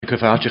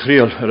cyfalch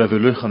chriol ar a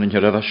bhúlach an in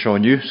rah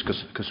seánius,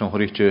 cos an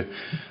choirte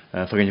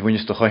fagin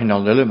bhuiine do chain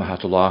al lile, ma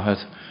hat láhad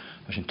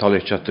a sin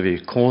talit chat a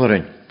bhí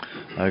cónarin.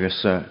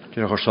 Agus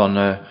tíar chorsan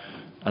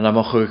an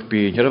amachug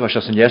bí rah se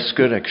an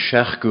jesgur ag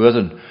seach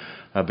guadan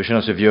be sin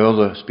as a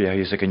bheola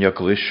spiahís ag an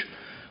jocolis,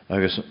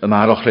 agus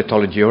marach le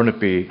talint dheorna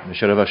bí na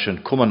se rah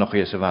sin cuma nach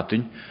é sa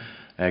bhatain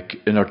ag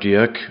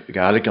inardíag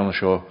galig an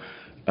seo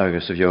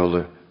agus a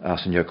bheola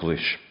as an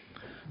jocolis.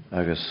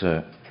 Agus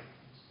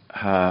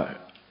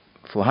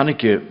fo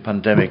hannig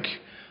pandemic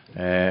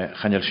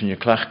chanel sin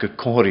clach go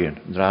cóiríon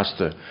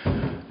dráasta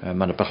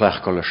man a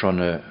bachlach go le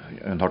seán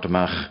an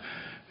hartamach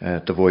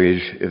de bhil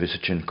I vis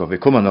sin go bhí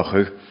cuma nach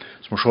chu,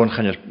 s mar seán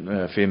chanel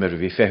fémar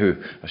bhí fehu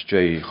as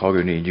dé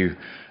chaúní inniu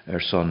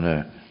son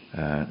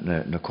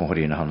na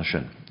cóiríon na hanna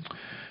sin.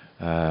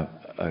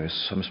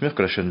 Agus sam smith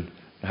go sin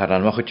har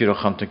an machcha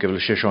tíach chanta go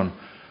bhfuil sé seán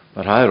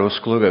mar hair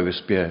osclúg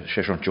agus be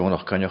sé seán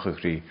Johnach canneach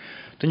rí.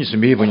 Dunne sem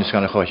mí bhaine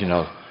ganna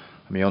cháinál.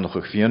 Mi annach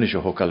chuh fianna se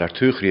hocail ar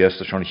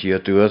túchrías a seán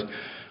chiad dúad,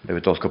 le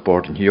bh dul go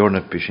bord an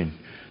hiorna bí sin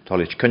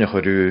talit cynne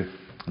chuú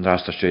an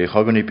rásta sé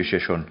chaganí bí sé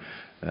seán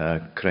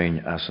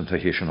crain as an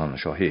tahéisian anna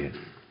seo héin.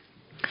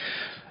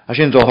 A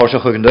sin dóthir se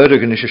chuh an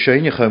deirgan is sé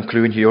séine chum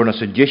clún hiorna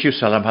sa Jesú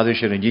Salam hadú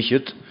sé an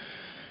díisiid.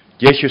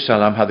 Jesú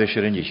Salam hadú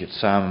sé an díisiid.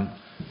 Psalm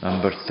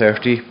number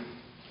 30.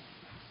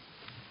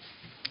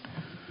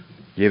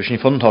 Léh sin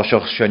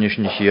fantáiseach seine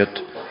sin chiad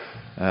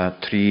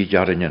trí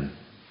dearainn.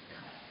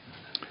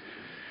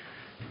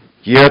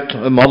 Iet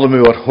y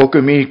malamw ar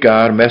hwgymí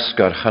gar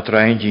mesgar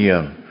chadrain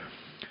diam,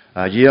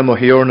 a diam o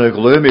hiorna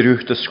glwm I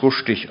rwch dy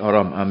sgwrstich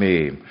oram am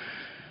eim.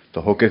 Da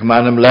hwgych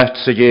manam let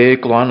sy ie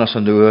glan as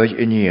an dwy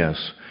I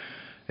nias.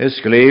 Is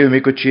glew mi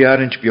go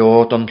tiar yn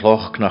biod an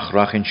loch nach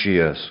rach yn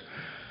sias.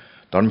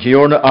 Dan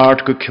hiorna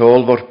ard go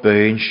ciol vor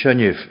bein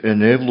synif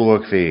yn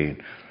eflwag fein.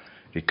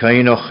 I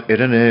cainoch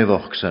yn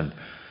efochsan,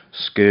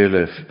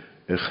 sgylif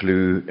y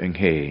chlw yng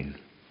nghein.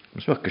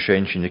 Mas mwch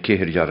gysyn sy'n y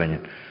ceir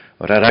diarainn.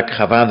 O'r arag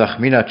chafandach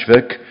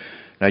minatfig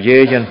na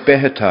diean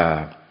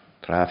beheta,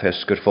 traf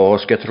hesgyr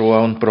ffos get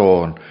roawn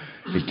bron,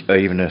 ik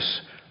eifnus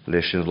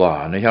leis y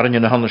la. Na hiaran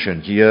yn y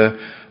hannesyn, dia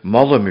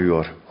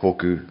malamwr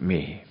hogu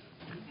mi.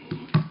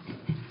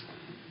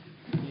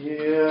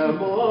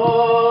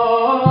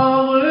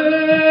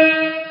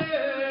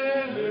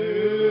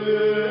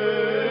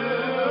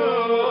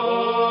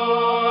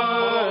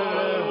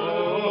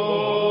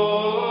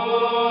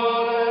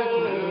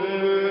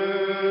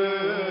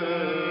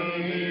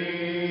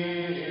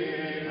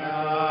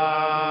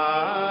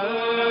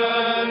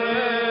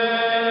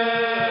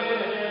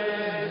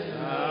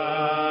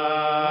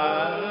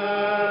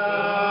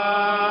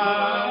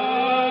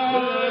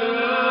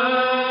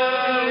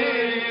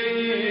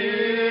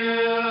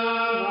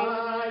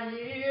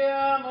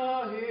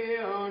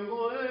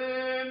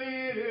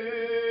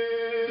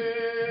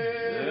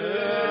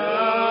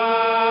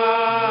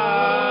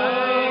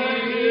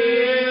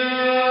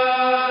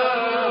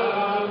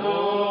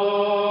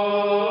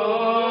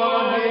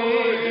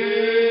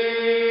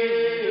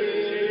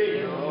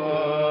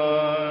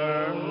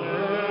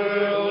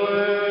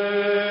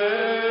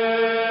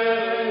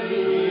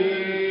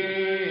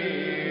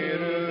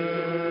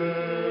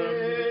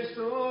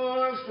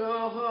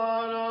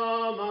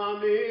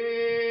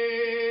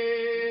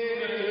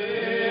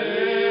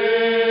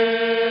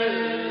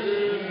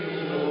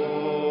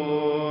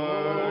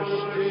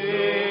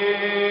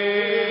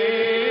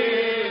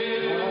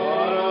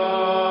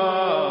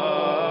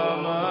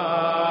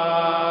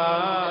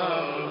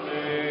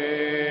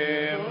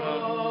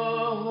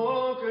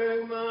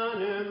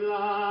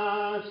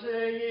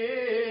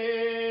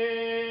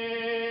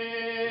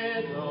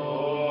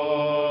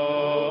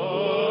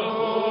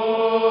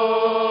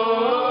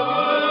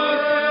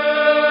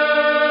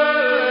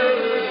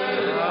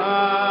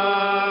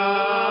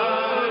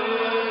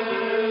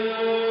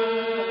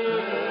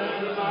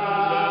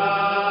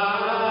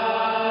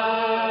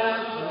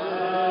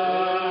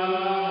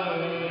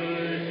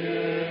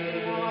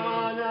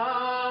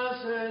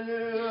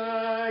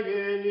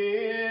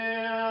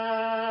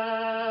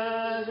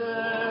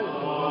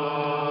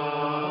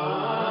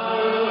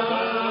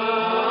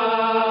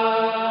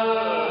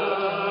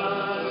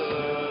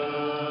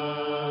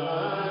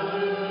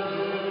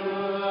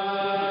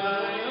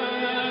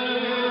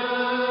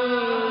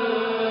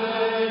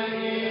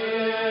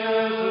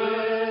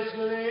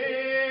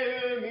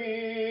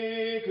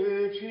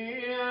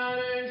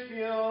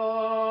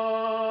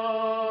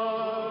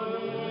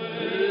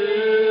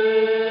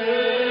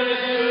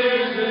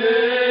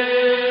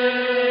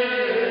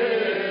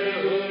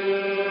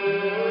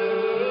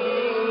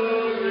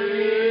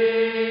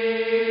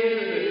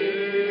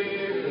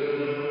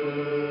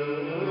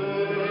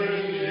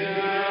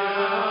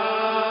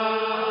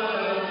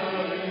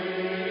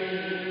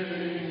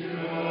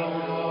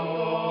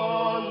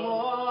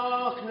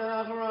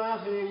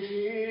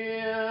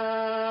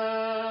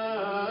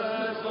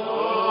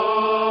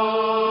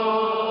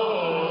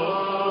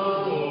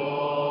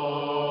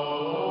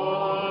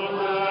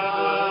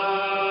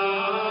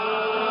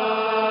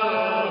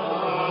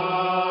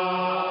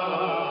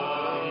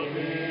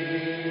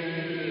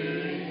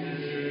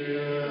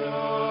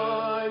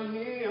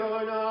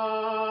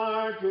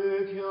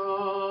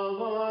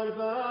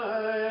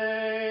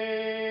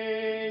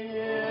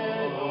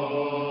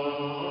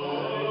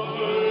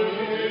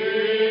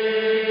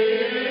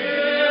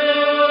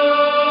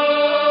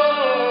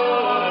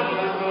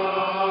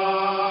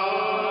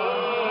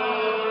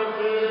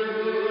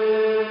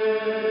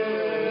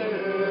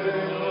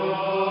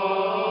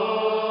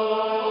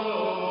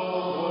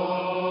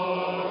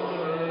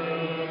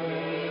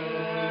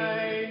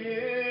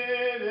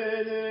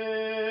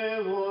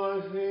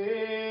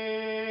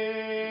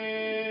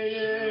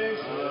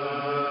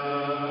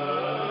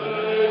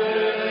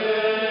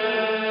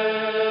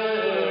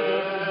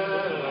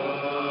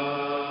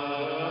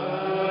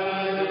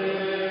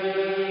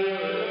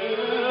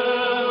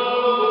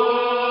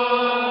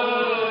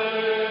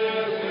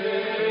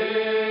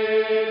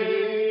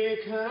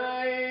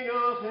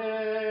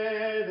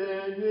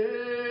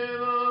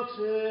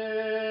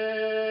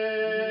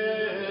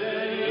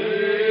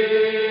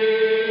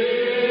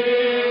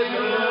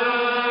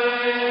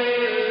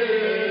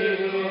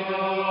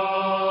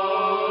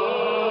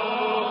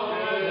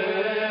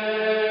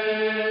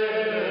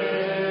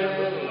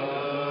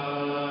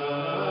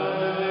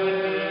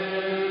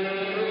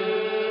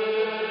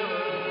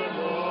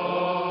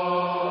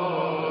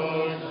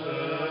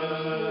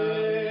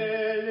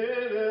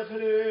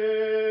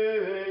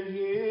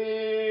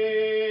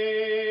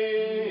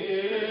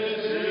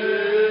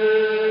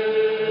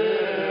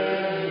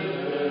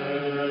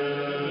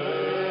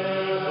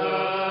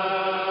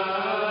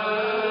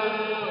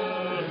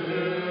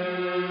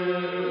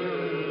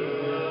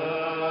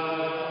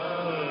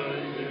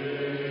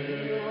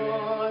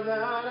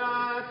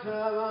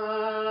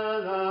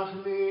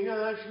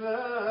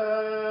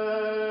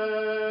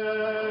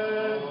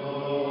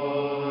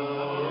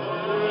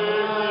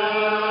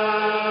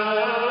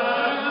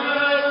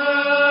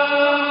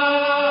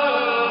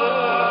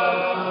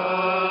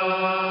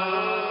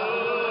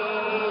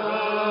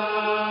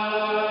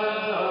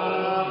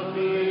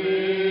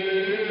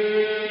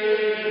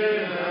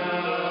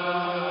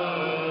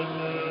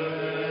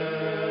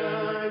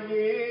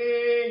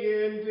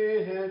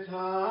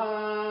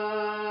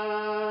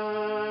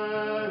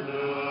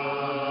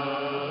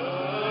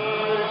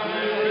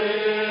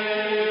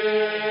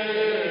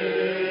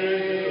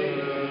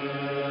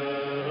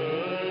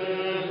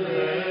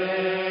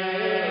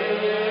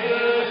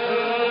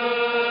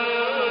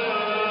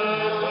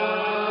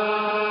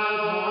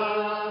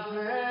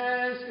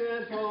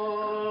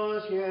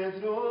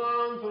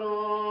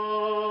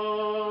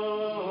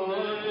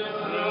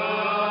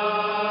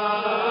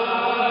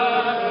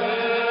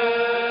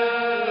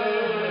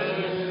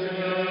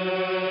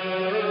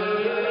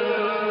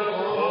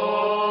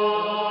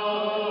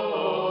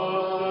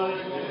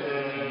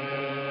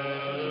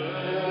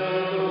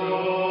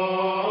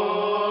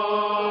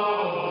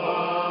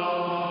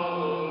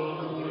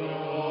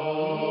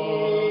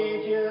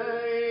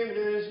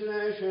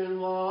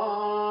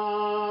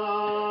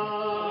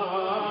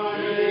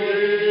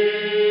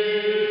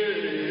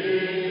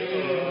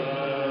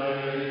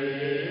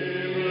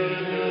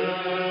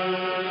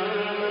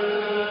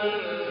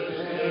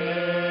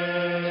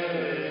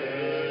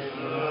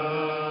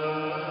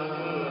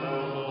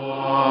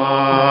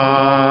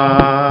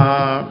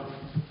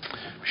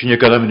 Sinne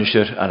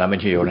galaminister an am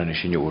héoran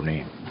is sin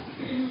úrnaí.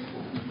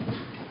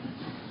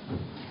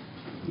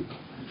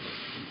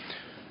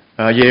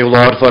 Dhé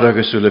láfar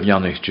agus úla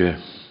bheannachte.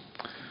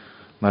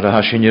 Mar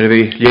a sin ar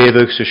bhí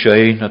léadh sa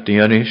sé na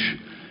daanais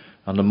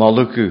an na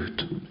mala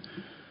gút.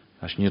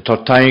 A sin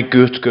tartain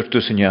gút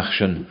gurtu san neach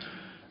sin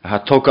a ha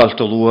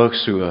tógáilta luach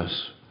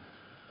suas.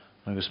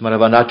 Agus mar a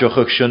bhain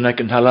adioch sin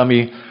ag an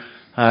halami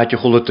a ag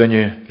chola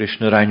duine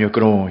rís na reinne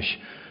gróis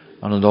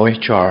an an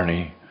dóid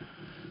charnaí.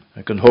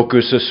 Ag an hogu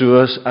sa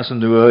suas as an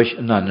nuach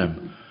an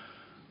anam.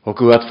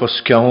 Hogu at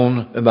fos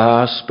ceann y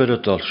baas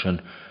spiritual sin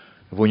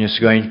a bhúine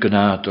sgain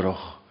gynadroch.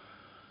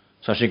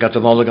 Sa sin gata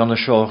mála gan na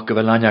seoch go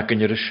bhfuil aneach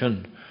in ar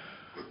sin.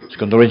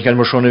 Gan dúrin gan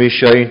mar sona bhí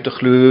séint a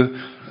chlú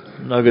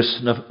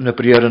agus na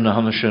briaran na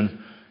hana sin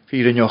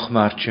fírinneoch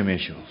márte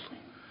méisiol.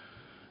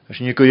 As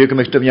sin go go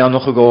mecht a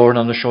bheannoch a gáin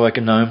an na seo ag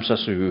an náim sa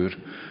súr.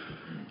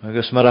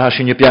 Agus mar a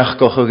sin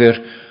beachcoch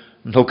agur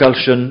an thogáil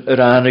sin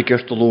ar annig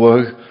ar do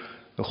luag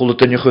a chola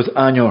duine chud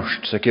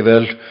aineost sa go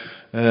bhfuil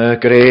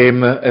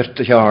gréim ar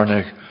de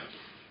chearnach.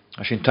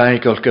 A sin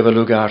taigil go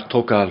bhfuil ugar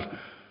thogáil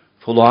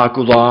fólá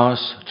go lás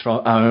tra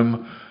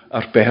am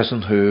ar behas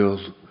an húil.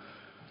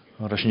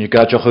 Ar sin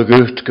gadioch a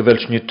gút go bhfuil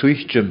sin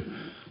tuichtim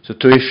sa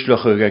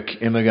tuislach ag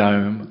imime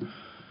gaim.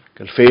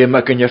 Gael féim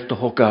ag an irt a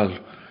thogáil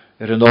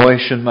ar an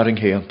áisin mar an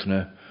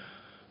chéantna.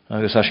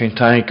 Agus a sin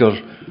taigil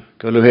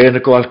go bhfuil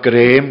héna gáil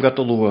gréim gat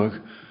a luag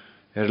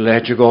ar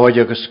leid a gáid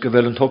agus go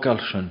bhfuil an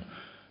thogáil sin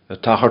a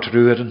tachart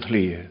rúir an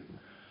tlí.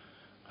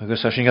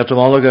 Agus a sin gat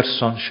mála ar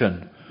san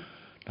sin.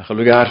 Na go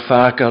lugar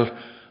fágal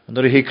an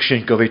ar a hiic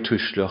sin go bhí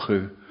tuislach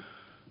chu.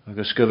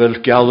 Agus go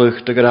bhfuil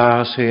gealach de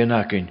grás héan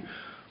agin.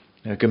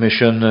 Go mi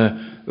sin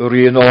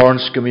uríon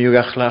orns go miú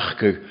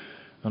achlachcu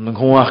an an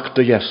ghuaach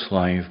de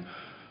jeslaimh.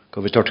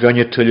 Go bhí tart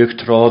ganne tuileach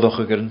trádoch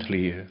ag ar an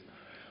tlí.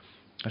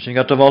 A sin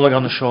gat bhla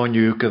an na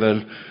seáinniu go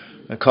bhfuil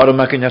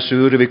caramach in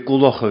asúr a bhí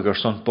gulach ag ar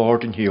san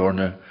bord in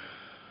hiorne.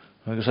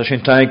 Agus a sin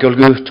taigil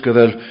gút go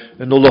bhfuil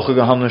in nulach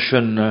go hanna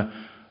sin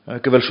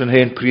go bhfuil sin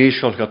héon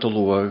prísol gat a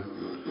luag.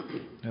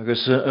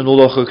 Agus in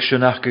nulach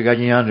sin ach go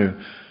gannianú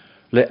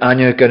le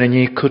aine gan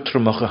ní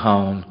cutramach a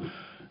hán.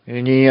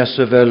 Ní as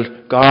a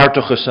bhfuil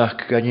gáardachas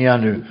ach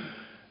gannianú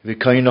bhí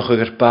cainach ag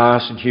ar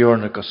bás in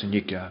hiorne gas in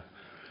níce.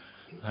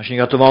 A sin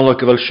gat bhla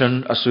go bhfuil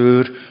sin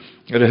asúr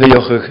ar a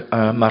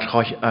thuoch mar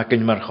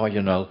agin mar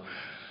chainal.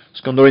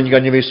 Sgan dúin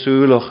gan bhí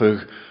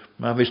súlachug,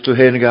 má bhís tú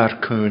héna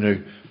gar cúnug,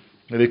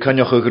 a bhí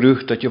caineach a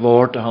grúcht dat je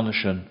bhór a hanna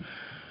sin.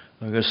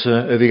 Agus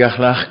a bhí gach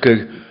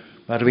lechcug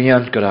mar bhí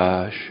an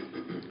garás.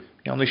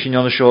 Gan sin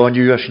anna seo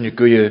aniu a sin i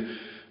guie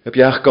a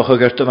beachcoch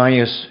ag ar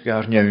tamáias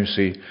gar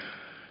neunsaí.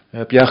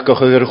 A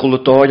beachcoch ag ar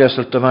chulatáias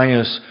ar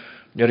tamáias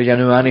ar a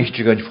dhéanú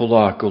anichte gan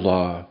fólá go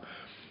lá.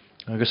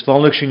 Agus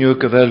fálag sinú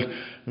go bhfuil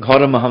an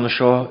choram a hanna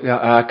seo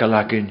a a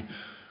lacin.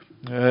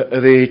 A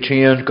bhí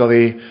tían go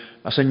bhí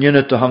as a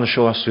nynne a hanna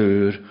seo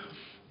asúr.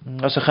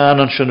 As a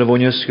chanan sin a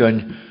bhúine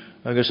sgain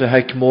agus a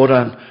heic mór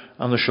an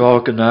na seo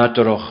go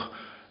nádaroch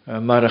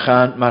mar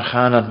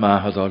chanan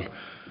máthadal.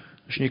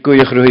 Sin ní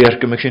goíoch ruíar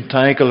go meid sin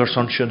taigil ar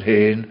san sin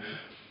héin.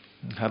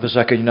 Habas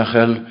ac yn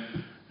nachel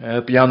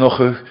bianoch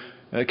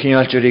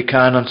cynaltir i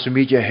can an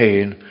symudia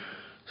hen.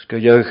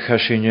 Sgydioch a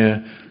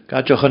sy'n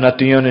gadioch yn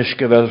adionish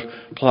gyfel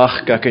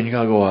plach ac yn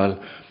gagoal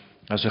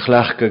as y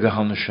chlach gag a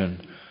hannesyn.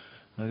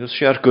 Agus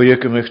siar gwyau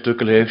gymych dw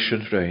gleif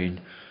sy'n rhain.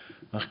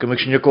 Ach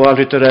gymych sy'n gagoal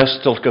ryd yr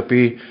estol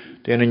gabi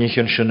dyn yn eich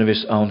yn sy'n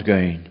ys awn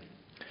gain.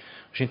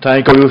 Sy'n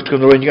tain gwywt gan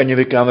rwy'n gan i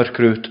fi gamer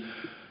crwt.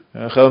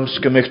 Chums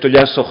gymych dw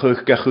lesoch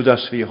ych gachwyd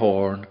as fi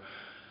horn.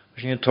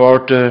 Sy'n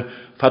tord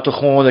pat a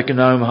chón ag an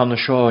náim hanna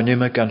seo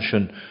nime gan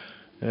sin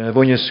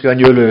bhaine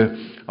sganiúla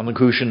an an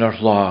cúsin ar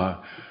lá.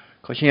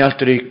 Cá sin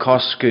altar í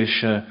coscais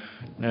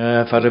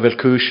far a bhfuil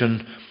cúsin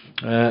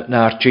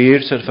náir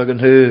tír ar fag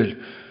an húil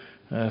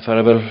far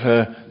a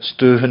bhfuil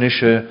stúhan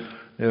is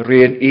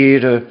réon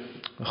íre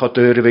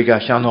chodúir a bhí ga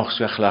cheannoch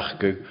sa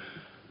chlachgu.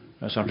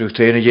 As an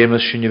rútéine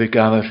dhémas sin bhí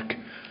gamarc.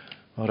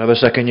 Ar a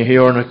bheits ag an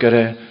hiorna gar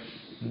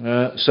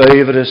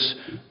saibhras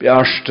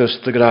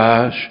bearstas de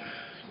grás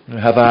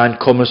ha bhain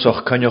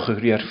cumasach caneoch a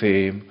rí ar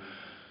féim.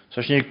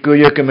 Sa sin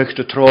gwyau gymych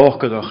dy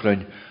trochgadach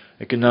rhain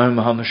ag yn naim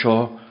a hanna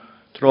seo.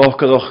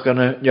 Trochgadach gan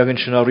y neagin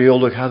sin a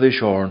riolag haddi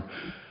sio'n.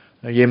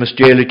 Dhémas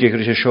délig ag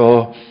rys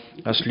seo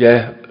as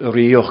le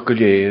rioch go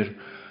léir.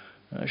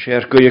 Sé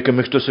gwyau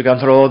gymych dys ag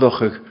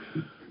anthrodach ag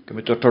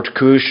gymych dy tort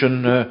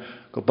cwysyn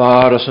go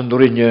bar as yn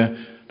dwrinne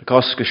na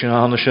cosga sin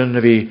a hanna sin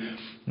a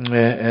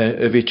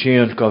fi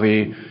tían go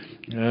fi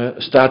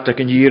start ag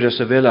yn ír as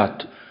a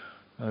vilat.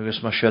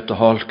 Agus mar sé a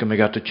hall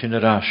gymig at y tyn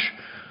yr as.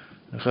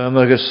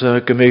 Agus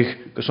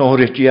gymig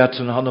gysonhwyrich diat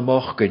yn hanna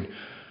mochgyn.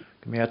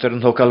 Gymig at yr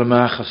yn thogal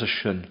ymach as y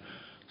sin.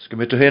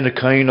 Gymig to hyn y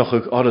cainoch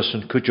ag oras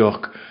yn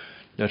cwdioch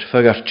na'r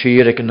ffygar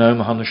tír ag yn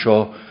naim hanna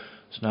sio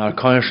na'r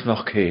cainch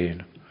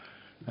cén.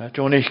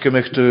 Jo'n eich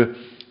gymig to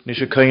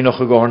nis y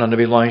cainoch ag orn an y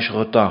fi lainch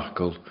o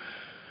dachgol.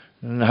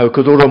 Hau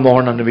cwdwr o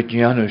morn an y fi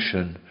dianw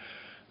sin.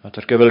 At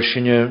ar gyfel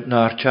sin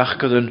na'r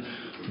tiachgad yn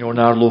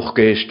na'r lwch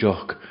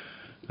geistioch.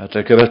 At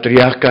ar gyfer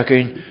driach ag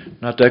ein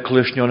na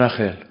declus nion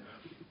achel.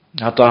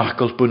 A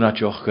dachgol bwna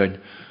diochgain.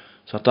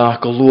 Sa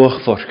dachgol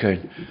lwch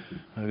forgain.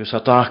 Agus a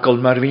dachgol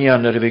mar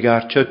fian ar y fi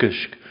gar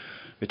tygysg.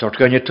 Fi tort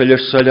gain y tylir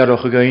syliar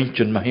o'ch y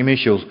gaintyn, ma hi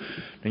misiwl.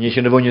 Na ni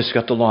chi'n y fwynys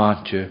gat o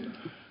lantio.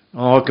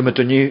 O, gymryd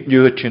y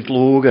niwyd chi'n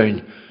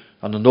lwgain.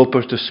 An yn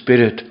oper to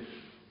spirit.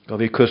 Ga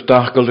fi cwrs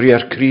dachgol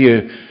riar crio.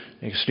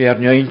 Ag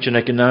sliar niaintyn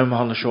ag yn awm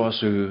han y sio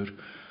asŵr.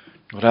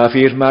 Ra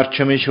fi'r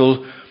marcha misiwl.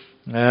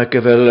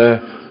 Gyfel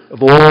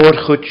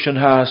fôr chwt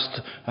sy'n hast.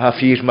 A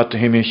fi'r mat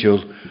y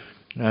hymisiwl.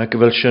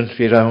 Gyfel sy'n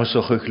fi'r awns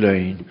o'ch o'ch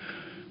lein.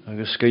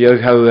 Agus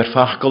gydag haw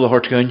fachgol o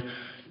hortgain.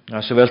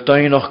 A sa fel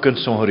dain o'ch gyn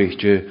sonrich.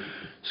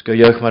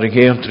 Gydag mar yn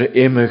geamtre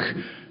imig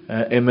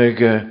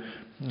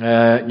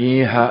ni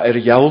ha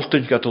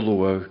jaultyn gad o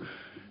lwag.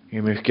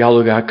 Imig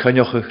galwg a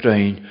cynioch o'ch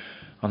rein.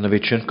 An y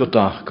fytsynt go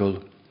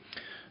dachgol.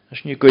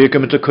 As ni gydag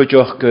ymwyd y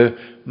cwdioch gy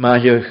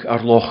maich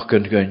ar loch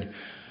gyn gyn.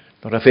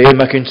 Nor a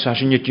feim ac yn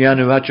sasin y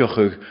dianw adioch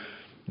o'ch.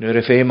 Nor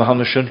a feim a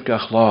hannesynt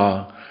gach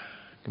la.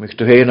 Gymig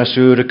dy hen a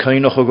sŵr y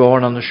cynoch o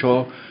gorn an y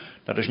sio.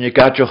 Nar is ni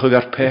gadioch ag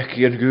ar pech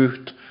i yn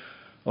gwyt.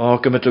 O,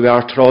 gymryd ag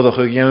ar troddach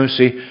ag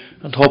iawnsi,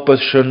 yn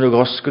hopad sy'n ag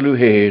osgol yw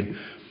hen.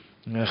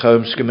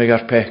 Chawms gymryd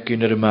ar pech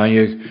i'n yr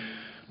ymaig.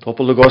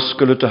 Hopad ag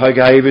osgol yw dy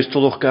hag aifys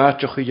tylwch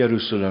gadioch i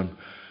Jerusalem.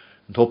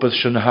 Yn hopad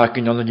sy'n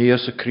hagin an y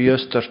nias y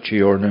Christ ar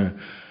tiorna.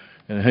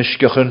 Yn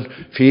hysgioch yn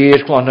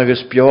ffyr glan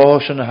agos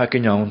bios yn y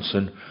hagin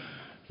iawnsin.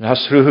 Yn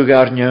hasrwch ag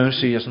ar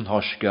niawnsi as yn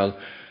hosgal.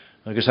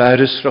 Agos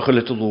airis roch y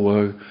little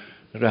lwag.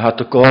 Yr a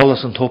hat y gol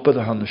as yn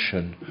hopad a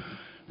hannesyn.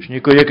 Sni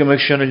gwyig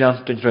ymwg sy'n y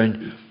lant yn rhain.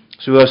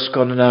 Sŵas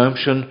gan yn awm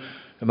sy'n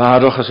y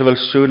marwch as y fel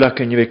sŵlac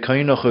yn i fi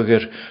cainoch ag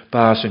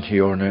bas yn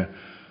hiorna.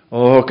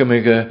 O,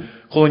 gymig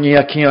chwni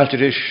a cynialt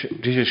rys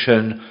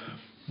sy'n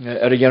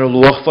yr y ganw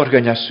lwchfor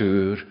gan a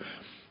sŵr.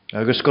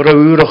 Agus gora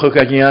wrwch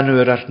ag anw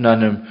yr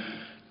artnanym.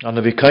 An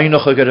y fi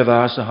cainoch ag y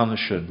bas a hanna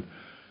sy'n.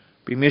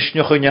 Bi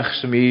misnioch yn iach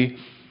sy'n mi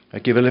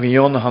ac i fel y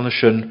mion a hanna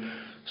sy'n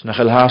sy'n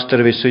ach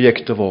hastar y fi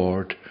sy'eg dy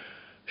ford.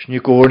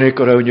 Sni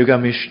gwrnig o rawnio gan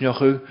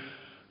misnioch ag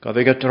Ga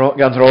fi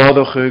gan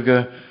roddwch ag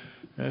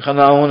chan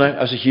awn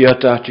as y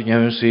hiad at yn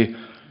iawn si.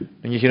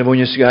 Yn eich yn y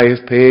mwynhau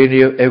sgaif pen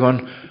i egon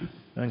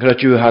yn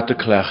gradw hat y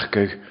clech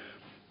ag.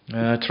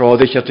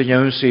 Troddich at yn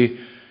iawn si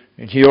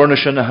yn hiorna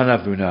sy'n a hana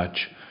fwnad.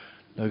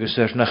 Agus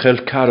na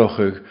chel caroch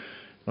ag.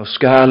 No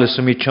sgal ys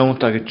ym i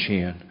tiawnt ag y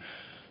tîn.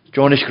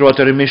 John eich grod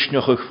ar y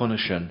misnioch ag ffwn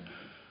ysyn.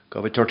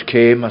 Ga fi tort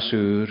ceim a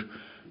sŵr.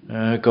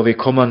 Ga fi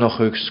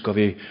cwmanoch ag. Ga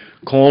fi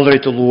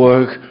conreit y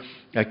lwag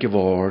ag i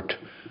ford.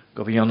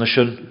 Ga fi anna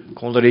sy'n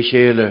condar eich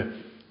eile,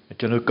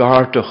 et yn y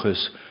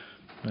gardochus,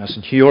 as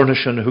yn hiorna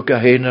sy'n hwg a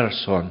hen ar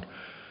son,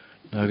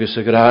 agus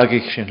y graag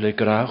eich sy'n le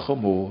graach o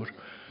môr.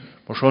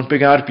 Mor sy'n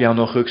begar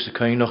bianoch ag sy'n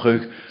cainoch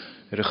ag,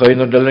 y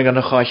chain o'r dyling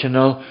an y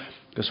chachanal,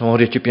 gas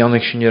mor eich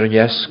bianoch sy'n ar yn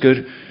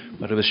iesgyr,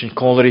 mar y sy'n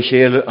condar eich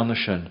eile anna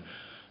sy'n.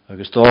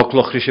 Agus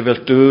dagloch rys y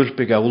fel dŵr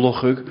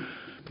begawloch ag,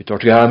 bydd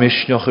o'r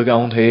gamisnioch ag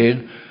awn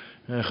hen,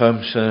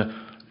 chams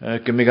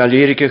gymig a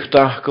lirig eich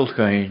dachgol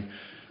gain,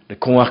 le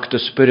cwach dy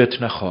spirit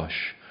na chos.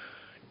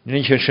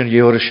 Ni'n sy'n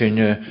ior sy'n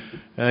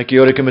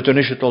gior ag ymwyd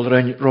yn eisiau dol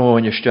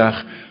roen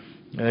ysdiach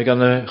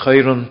gan y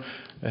chairwn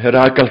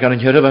hyragal gan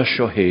yn hyrfas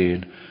o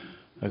hen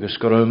agos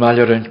gorau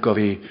malior yn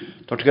gofi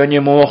dort gan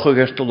i moch ag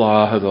ers dy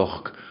la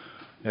hyddoch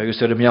agos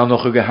yr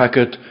ymionoch ag a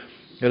hagad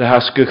yr a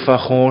hasgych fa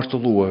chwrs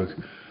dy lwag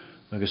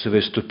agos y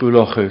fes dy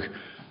bwloch ag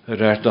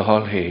yr er dy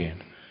hal hen.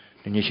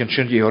 Ni'n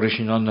sy'n ior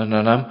sy'n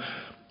anam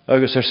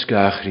agos yr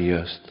sgach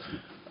riast.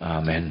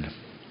 Amen.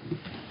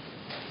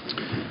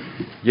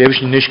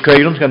 Jefis yn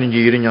nisgairwn gan yn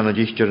jirin an y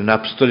dichter yn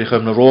apstol i'ch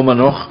am na Roma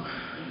noch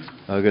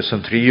agos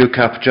yn triw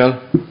capdial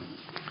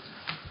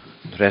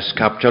Res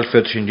capdial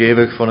ffyd sy'n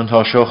jefig ffôn yn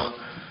hosioch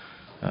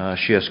a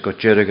sias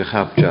gotjerig y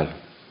capdial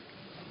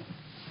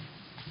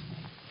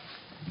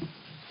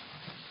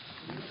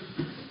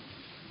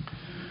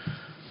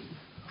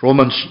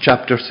Romans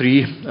chapter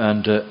 3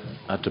 and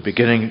at the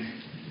beginning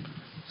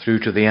through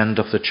to the end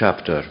of the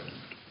chapter.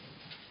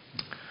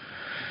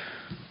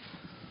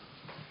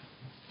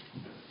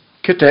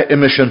 Cyta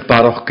imisyn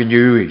baroch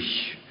gyniwys.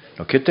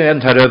 No cyta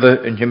yn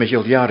harydda yn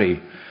hymysgol iari.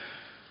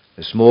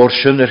 Ys môr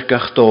sy'n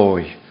gach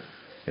doi.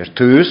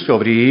 Tŵs o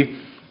fri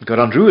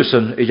gyr an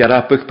rwysyn i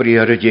jarabych bri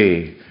ar y dje.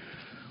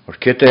 O'r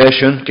cyta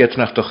esyn get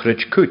nach doch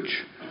rydg cwt.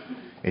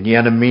 Yn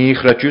ian y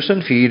mich rydjus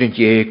yn ffyr yn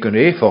dje gyn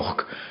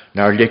eifoch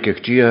na'r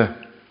licach dia.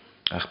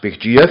 Ach bych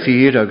dia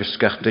ffyr agos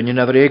gach dyn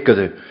yn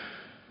afregydde.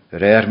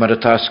 Yr mar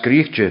y ta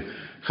sgriftje.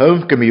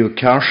 Chawm gymiw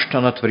carst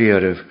an at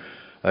friarif.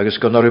 Agus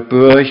gan ar y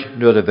bwy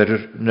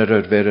nid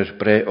yr verir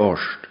bre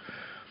orst.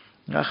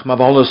 Ach ma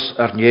volus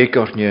ar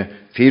niegor nie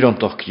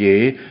fyriontoch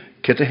je,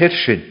 cyda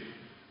hirsyn.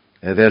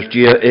 Fel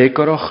dia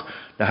egoroch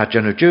na hat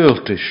jan y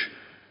djöltish,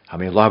 ha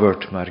mi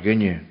labert mar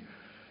gynnu.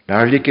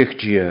 Nar likich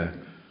dia,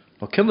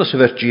 mo kynnas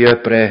ver dia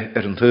bre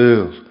yn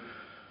thul.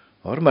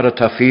 Or mar a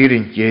ta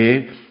fyrin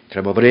je,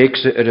 trem o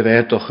brekse y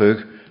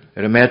vetochug,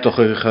 y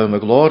metochug chawm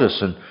y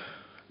glorisen,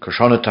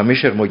 Cyrsian y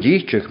tamisir mo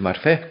diitich mar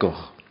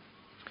fechgoch.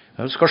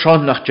 Als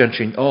cyrsian nach jan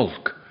sy'n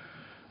olg,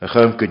 y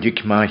chawm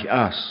gydig maich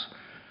as,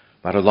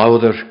 mar y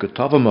lawdr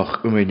gytofamach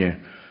umynnu,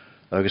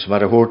 agus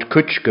mar a hwrt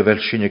cwtch gyfel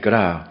sy'n y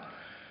gra.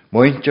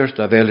 Moentert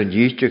a fel yn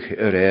dietig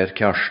yr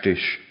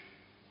cearstis.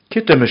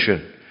 Cyta mysyn,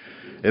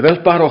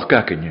 fel baroch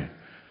gacynnu.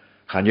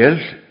 Chanel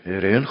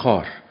yn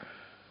chor.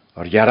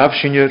 Ar jaraf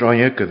sy'n y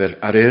roi'n gyfel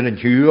ar yn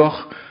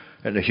hiwach,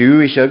 yn y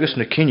hiwich agus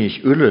na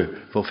cynnig ule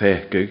fo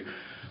fechgyg,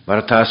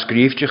 mar a ta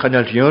sgrifti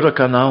chanel diwr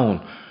ac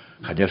anawn,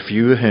 chanel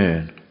fiw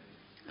hyn.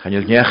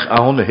 Chanel nech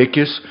awn y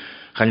hicus,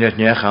 chanel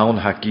nech awn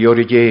ha gior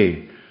i de.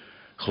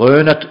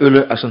 Chlön at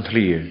ule as yn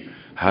tlir,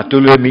 hat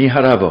ule mi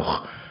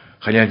harafach,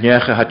 chanel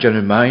nech a hat jan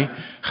y mai,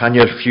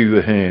 chanel fiw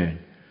hyn.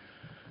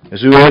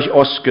 Ys oes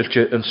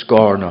osgyltje yn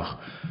sgornach,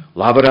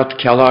 laber at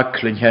cialag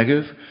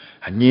clynhegif,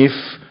 ha nif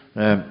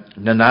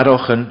na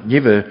naroch yn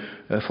nife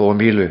ffo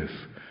milwf.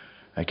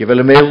 Ac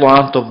efel y meil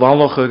lant o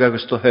falochig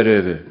agos to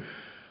herefe,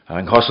 a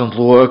yng nghosant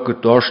lwag o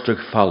dorstug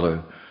falw,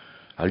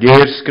 a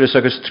liersgrys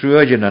agos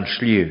trwydyn an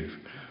slif,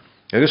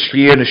 agos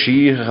slif na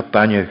sir a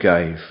banio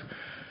gaif,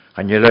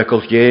 a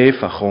nilegol jef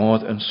a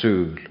chod yn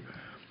sŵl.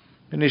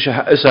 Yn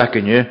ysag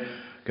yn y,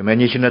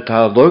 gymenich yn y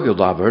ta log o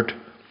labard,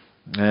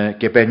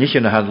 gebenich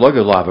yn y han log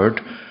o labard,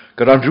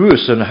 gyda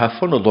drws yn y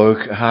haffon o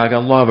log a hag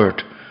an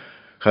labard,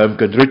 chym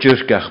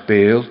gydrydjur gach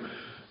beel,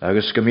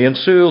 agos gymien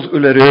sŵl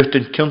ule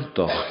rwyd yn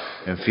cyntoch,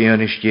 yn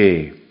fianis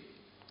je.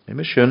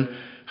 Ymysyn,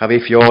 haf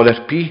ei fiol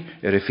pi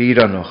y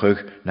ffyr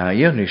anochig na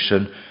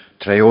ianysyn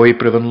tre o'i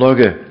bryfyn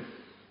loge.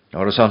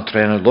 Oras an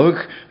tren y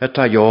log y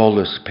ta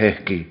iolus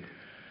pechgi.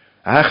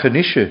 Ach yn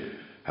isio,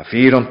 a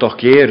ffyr an doch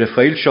geir y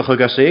ffeilsioch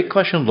ag as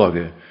eiclas yn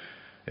loge.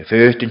 Y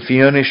ffyrt yn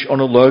fianis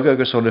on y log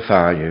agos on y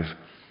ffaiv.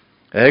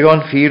 Eg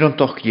an ffyr an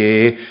doch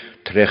ge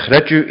tre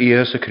chredju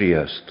ias y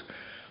Christ.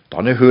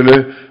 Dan y hwle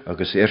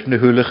agos ert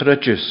na hwle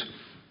chredjus.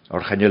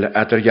 O'r chanel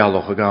adar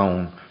ialoch ag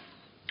awn.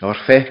 O'r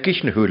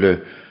fechgis na hwle,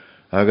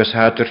 agos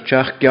hadr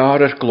tiach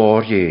gar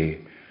glor je.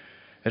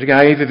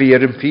 Gaif y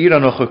fyr yn ffyr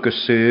anoch o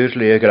gysur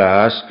le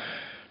gras,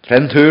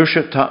 tren thwrs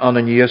ta an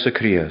y nias y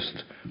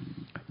Christ.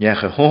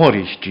 Niach y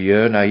horis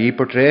dia na I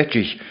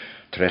portretich,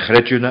 tre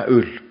chredju na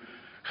ul.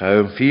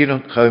 Chawm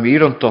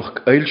fyr an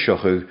toch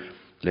eilsiochu,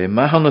 le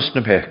mahanus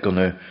na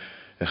pechgone,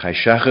 y chai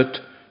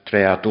siachat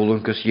tre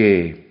adolungus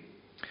je.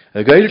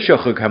 Y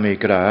eilsiochu ham ei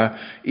gra,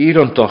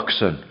 an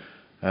tochsan,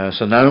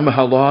 sa nawm a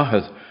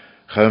halahad,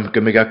 chawm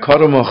gymig a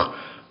kormoch,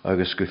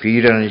 agus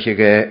gyffyr an eich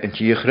ag yn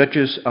tiach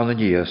redjus an y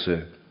niasa.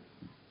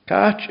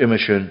 Cach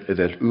ymysyn y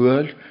fel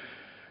uel,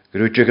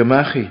 grwtio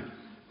gymachi.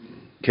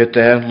 Cyt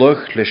e'n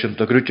loch leisyn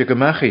do grwtio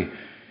gymachi,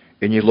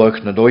 yn I loch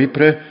na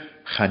doipre,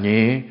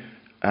 chanie,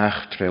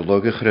 ach tre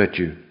logach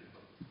redju.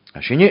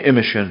 A sy'n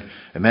ymysyn,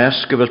 y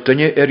mes gyfel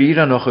dynnu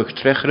anoch ag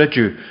trech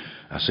redju,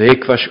 as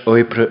eicfas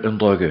oipre yn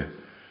loge.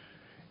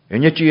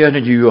 Yn y dian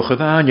yn iwch y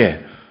ddanie,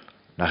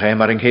 nach e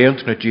mar yng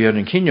ngheant na dian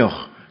yn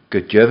cynioch,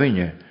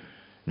 gydjefynie.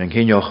 Nang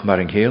hinjoch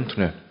mar yng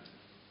ngheantne.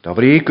 Da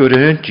fri gwr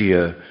yn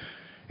dia,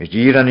 y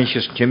dir an eich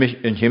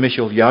yn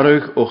hymysol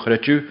jarwg o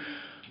chredju,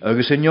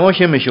 agos yn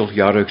ioch hymysol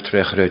jarwg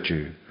tre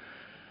chredju.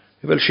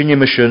 Fel sy'n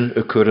ymysyn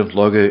y cwrant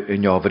loge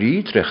yn iofri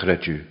tre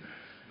chredju.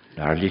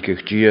 Na'r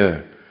licach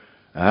dia,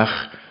 ach,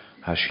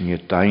 ha sy'n y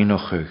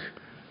dainochig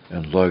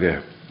yn loge.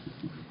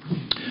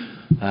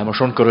 Mae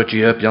sy'n gwrdd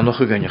dia,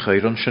 bianochig yn eich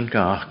eiron sy'n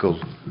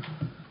gachgol.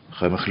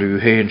 Chym ych liw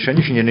hen,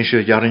 sy'n sy'n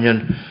eisiau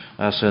jarwyn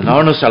as yn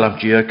arno salam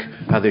diag,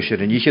 a ddys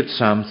yn eichet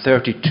Psalm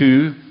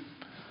 32,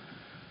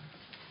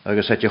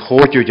 agos at y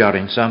chodio'n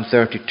jarwyn, Psalm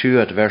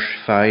 32 at vers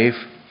 5.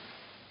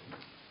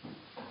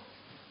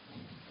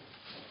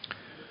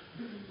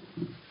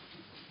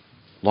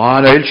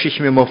 La'n eilsich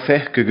mi mo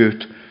fech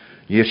gygut,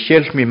 i'r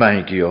sielch mi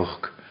mae'n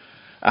gioch,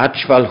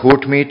 atfal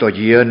hwrt mi do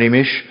dia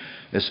nimish,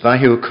 ys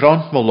fahiw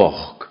kront mo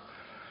loch.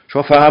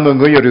 So fam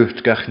yn gwyr ut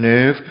gach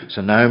nef,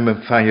 sa nawm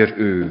yn ffair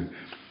u.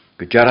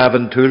 Gyjaraf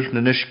yn tŵl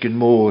na nysgyn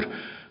môr,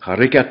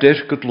 charig at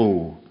gyd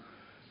lw,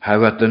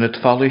 hawad yn y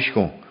tfalish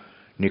go,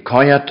 ni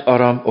coiat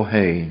aram o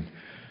hein,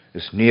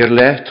 ys ni'r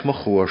let mo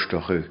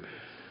chwrstoch yw,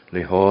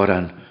 le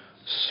horan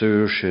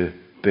sŵrsy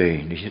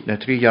bein. Na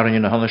tri jarn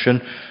yn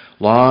hannesyn,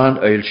 la'n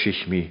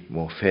eilsich mi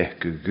mo fech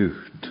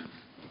gygwt.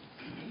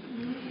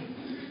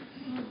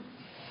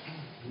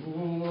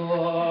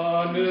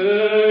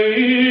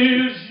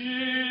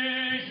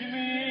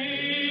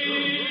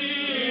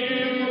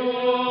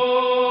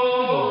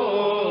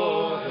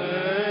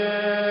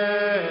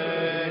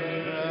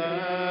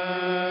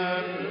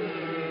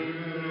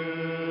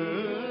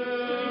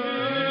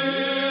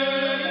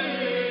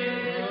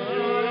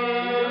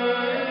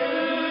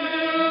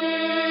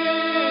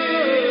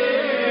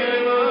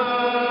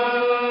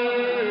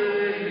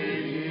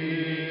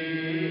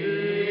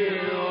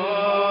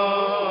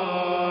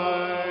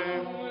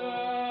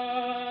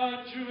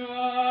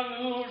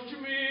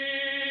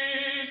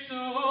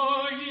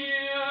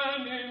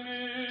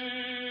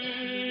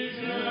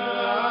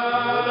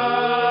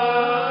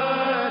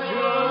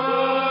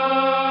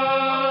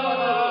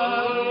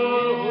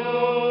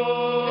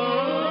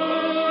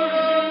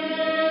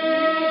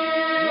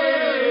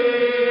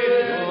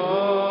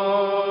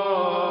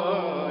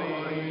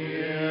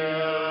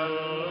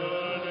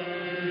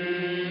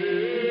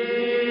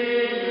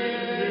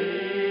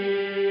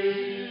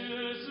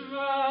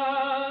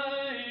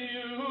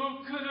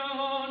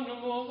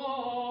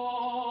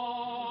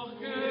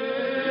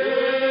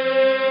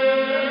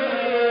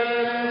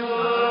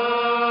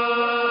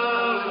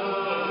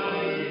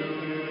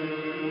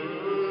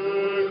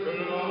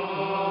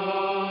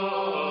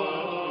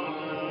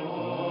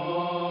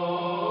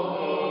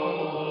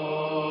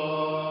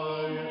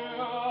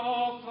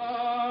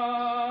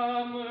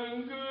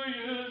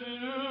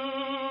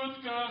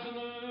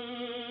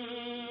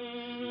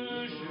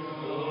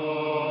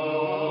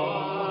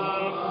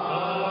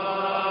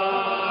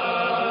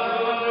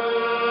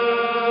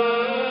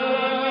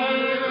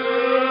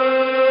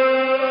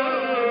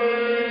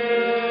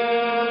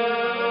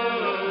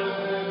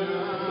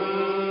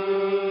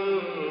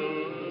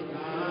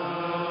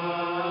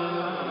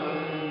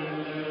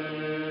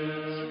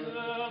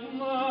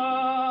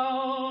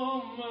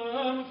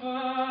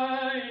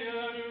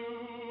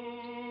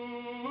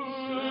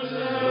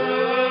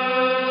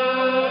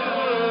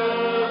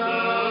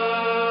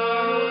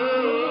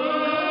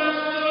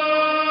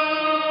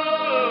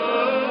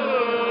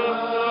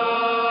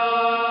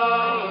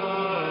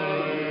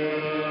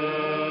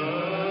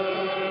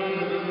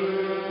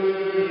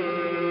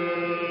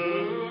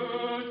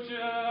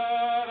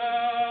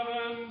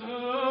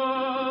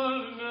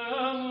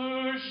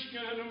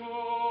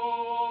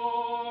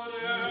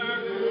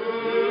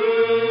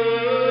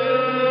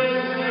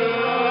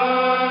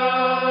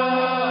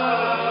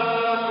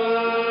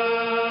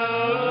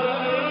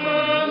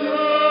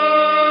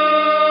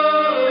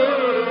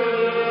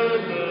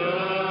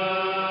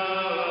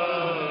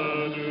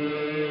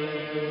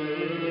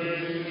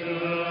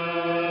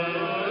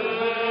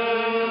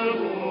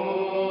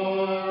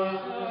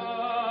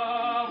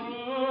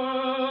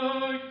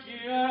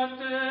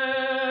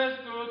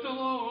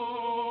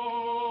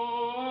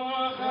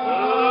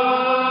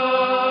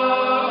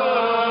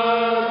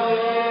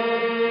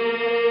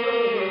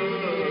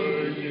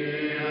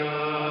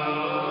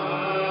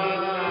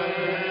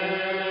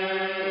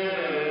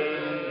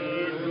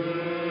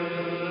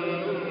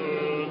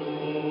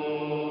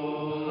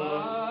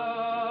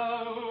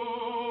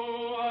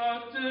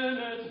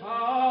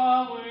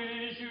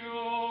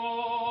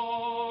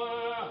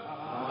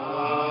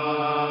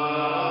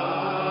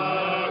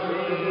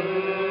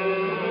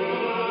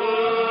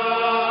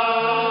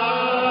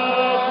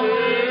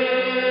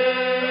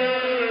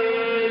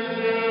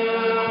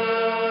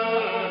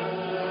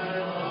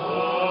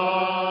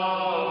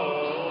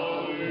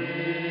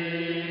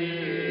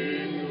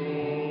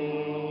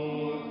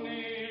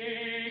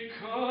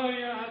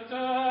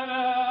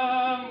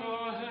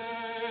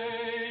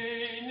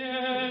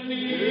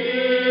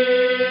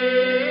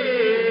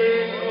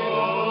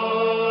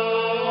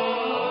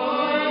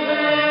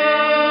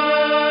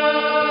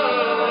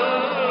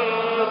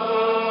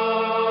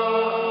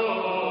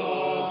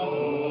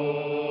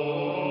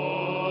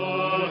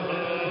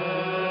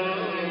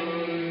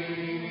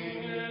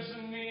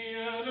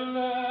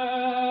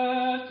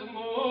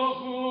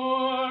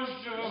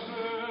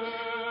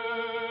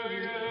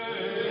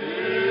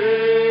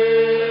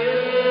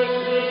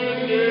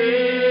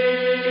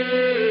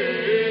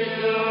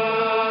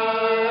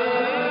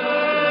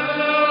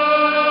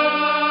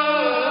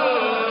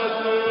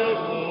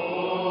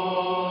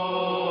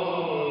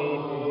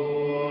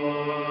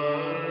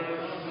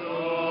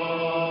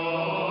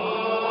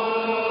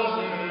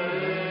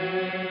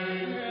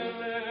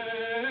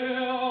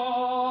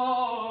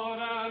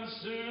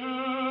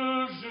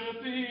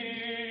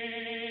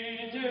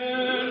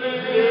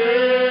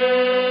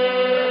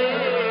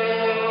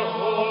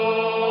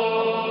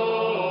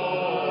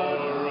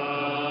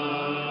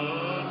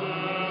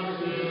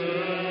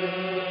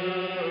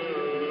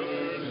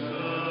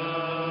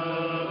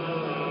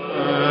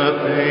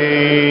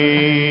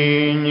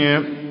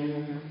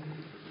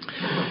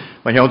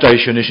 Mae'n iawn da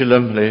eisiau nes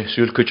ilym le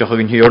sŵl cwtioch ag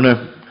yn hirna.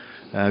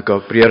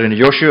 Go briar yn y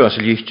Joshua as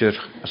y lichter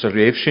as y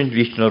reifsyn,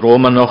 lichter yn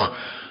Romanoch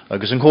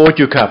agus yn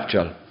hodiw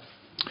captial.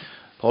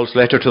 Paul's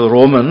letter to the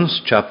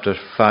Romans, chapter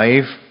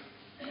 5,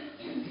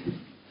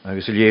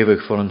 agus y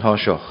liefig for yn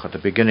hosioch at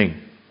the beginning.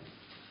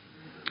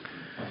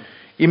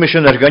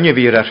 Imisyn gynnu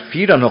fi'r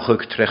ffyr anoch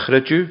ag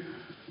trechredw,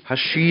 ha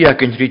si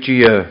ag yn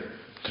rhydio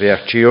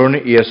treach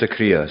tiorn i as y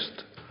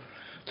Christ.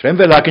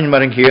 Trem fel ag yn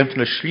mar yn hyrnt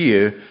na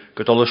sliw,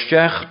 gydol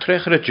ysdiach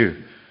trechredw,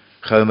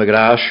 chawm ag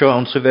rasio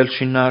ond sy fel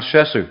sy'n na'r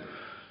sesw,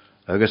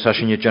 agus ha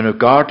sy'n ydyn nhw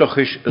gardoch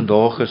is yn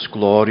dochus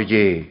glori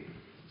ie.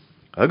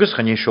 Agus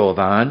chan i sio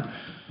fan,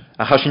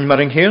 a ha sy'n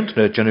mar yn hyrnt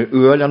na dyn nhw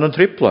ŵl an yn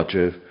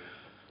tripladjyf,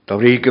 da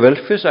wri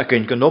gyfelfus ac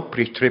yn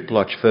gynopri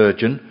tripladj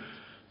fyrgyn,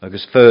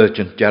 agus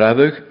fyrgyn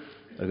diarafig,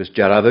 agus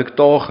diarafig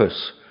dochus,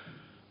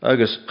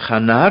 agus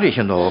chanarich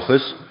yn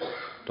dochus,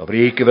 da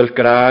wri gyfel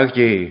graag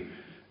ie,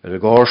 y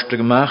gorst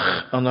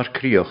gymach an ar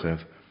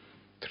criochef,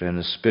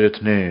 tren y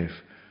spirit nef,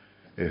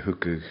 y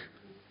hwgwg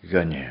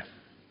gynnu.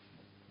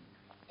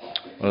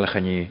 Wel,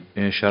 chan i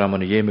siarad am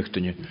yn y iemych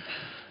dyn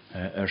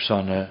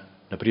son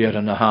na briar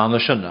yn y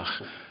hanes ynach,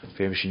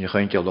 fe sy'n i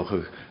chaintiol o'ch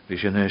fi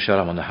sy'n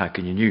siarad am yn y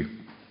hacyn i niw.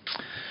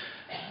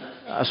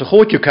 As y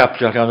chodiw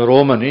capdial gan y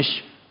Romanis,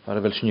 ar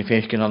y fel sy'n i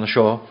ffeich an y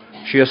sio,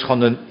 sias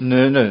chan y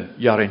nyna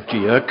iaryn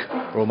diag,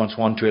 Romans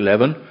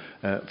 1-11,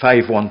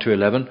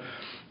 5:1-11,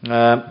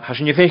 ha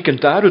sy'n i ffeich yn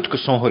darwyd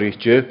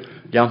gysonhoritio,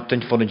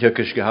 liantyn ffôn yn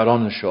hygys gyhar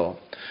an y sio.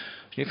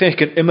 Sy'n i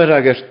ffeich yn immer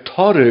ag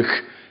torwch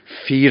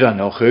ffyr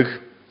anochwg,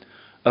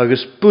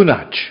 agus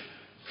bunach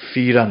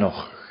ffyr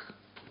anochwg.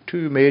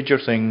 Two major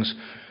things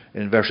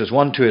in verses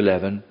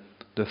 1-11,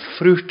 the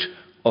fruit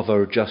of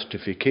our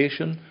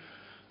justification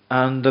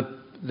and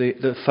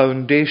the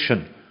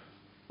foundation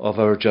of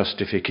our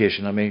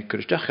justification. I mean,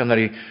 cwrstach yn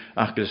ari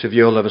achgyd sy'n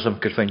fiol efo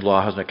symcyr fein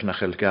lahas na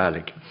cynachel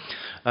galig.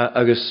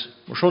 Agus,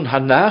 mwysron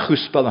hanach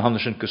wsbal a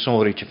hannes yn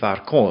gysori ti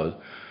far coel,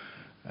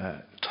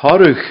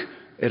 torwch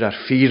ar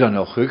ffyr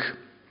anochwg,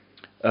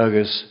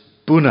 agus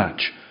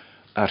bunach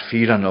ar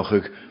ffyr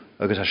anochwg,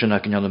 agus asyn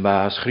ac yn iawn y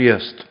maas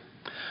Christ.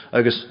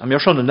 Agus, am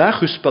iawn yn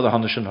nach wsbal a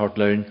hannes yn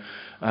hordlaun,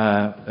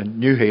 yn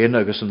niw hen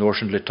agus yn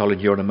orsyn le talyn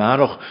hiwr na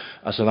maroch,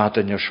 as y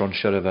fadyn i'r sion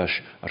siarafas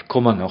ar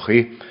cwman o'ch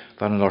i,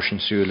 fan yn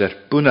orsyn sŵl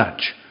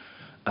bunach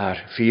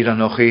ar ffyr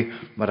anoch i,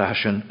 mae'r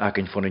asyn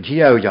ac yn ffôn yn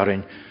hiaw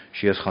iarin,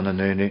 sias chan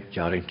yn nöni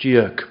iarin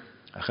diag.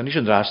 A chan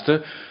isyn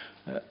draste,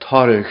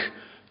 torwch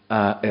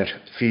ar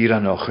ffyr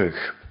anoch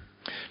ych.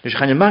 Nes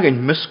chan ymag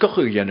yn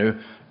mysgoch ych enw,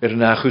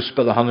 nach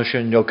wsbal a hannes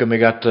yn ywg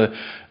ymig at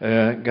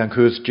gan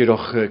cwyd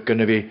diroch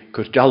gynnu fi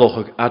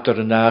cwrdialoch at yr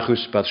nach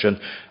wsbal sy'n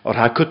o'r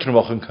ha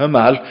cwtrymwch yn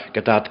cymal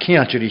gyda at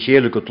ciant i'r i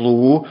chel y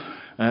gwdlw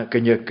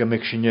gynnu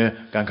gymig sy'n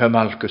gan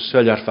cymal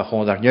gysel ar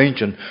ffachon ar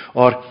nioentyn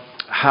o'r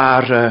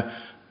har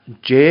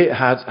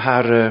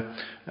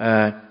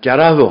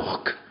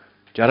diarafwch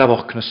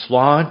na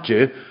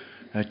slantio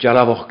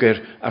diarafwch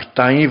ar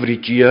daifri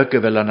diag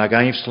fel an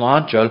agaif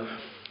slantiol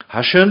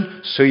hasyn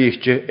swyich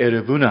y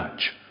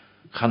bwnach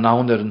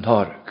Chanawn yn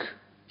torg.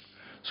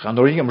 Chan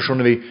o'r un am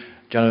siwn fi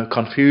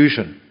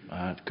confusion.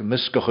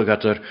 Gymysgoch ag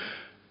at yr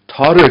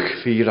torg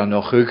ffyr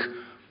anochwg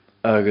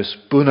agus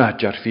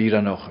bunach ar ffyr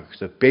anochwg.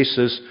 The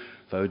basis,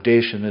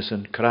 foundation is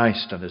in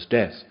Christ and his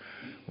death.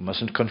 We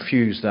mustn't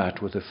confuse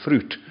that with the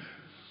fruit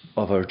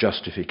of our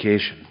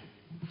justification.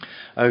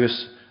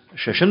 Agus,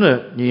 se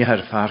sinne ní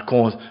her far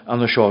cóð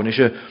an y sio. Ní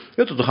se,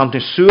 yw'r ddech am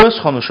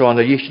suas chan y sio an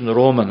y yicht yn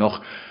Roma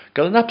noch,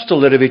 gael yn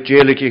abstol ar y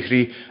fidelig i'ch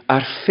ri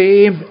ar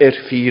ffeim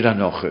ffyr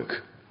anochwg.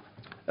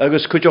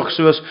 Agus cwtioch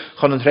sŵas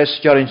chan yn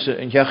rhestiar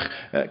yn hiach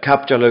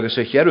capdial agus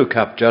eich erw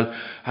capdial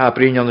ha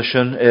brin an y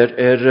sy'n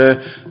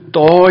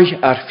doi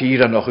ar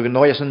ffyr anochwg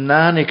yn oes yn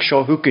nanig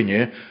sio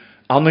hwgynnu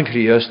an yn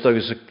Christ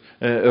agus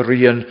y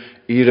rian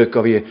i'r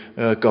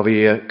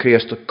gofi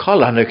Christ y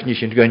colanach ni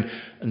sy'n gyn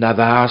na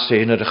fas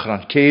ein ar y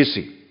chran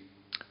cesi.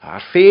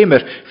 Ar ffeim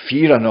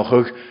ffyr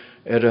anochwg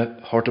y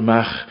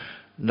hordymach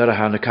Nar a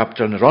han y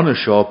captal na ron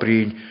sio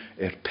brin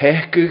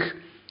pechgych,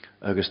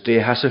 agus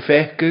de has y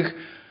fechgych,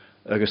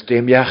 agus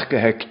de miach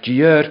heg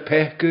dia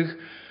pechgych,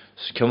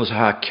 cynnes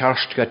ha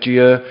carst ga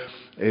dia,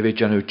 fi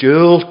janw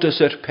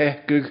djultus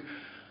pechgych,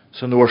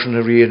 sy'n orsyn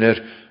y rhan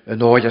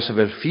yn oed as y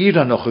fel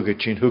ffyr anoch ag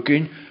ti'n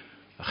hwgyn,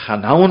 a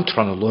chanawn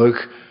tran y lwg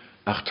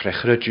ach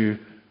trechredw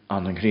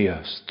an yng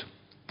Nghriast.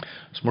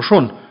 Os mor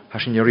swn,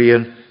 has yn y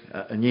rhan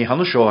ni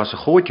han sio as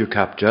y chodiw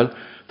captal,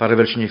 far y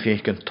fel sy'n i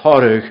ffeich yn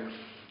torg,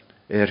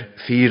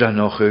 ffyr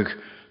anochwg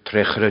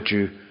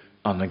trechredw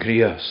an y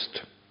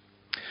Christ.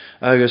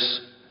 Agus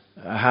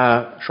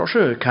ha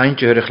siosio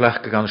caint ych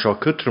lach gan sio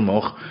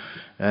cwtrymwch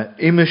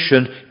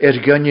imisyn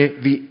gynnu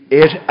fi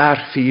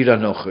ar ffyr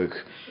anochwg.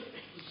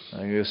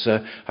 Agus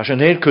ha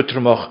sy'n hyn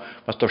cwtrymwch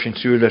mas dos sy'n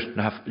sŵler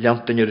na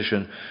liantyn i'r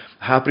sy'n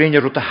ha brin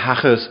i'r rwta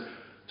hachas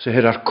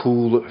sy'n ar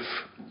cwlwf.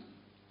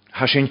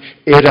 Ha sy'n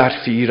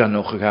ar ffyr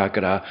anochwg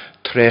agra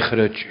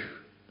trechredw.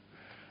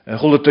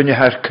 Chulad dynne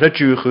haar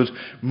crydw chwyd,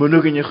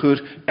 mwnnwg yn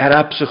chwyd,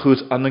 absa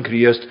chwyd an yn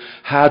Christ,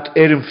 had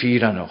yn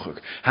ffyr anochwg.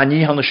 Ha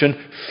ni hanna sy'n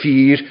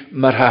ffyr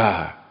mar ha.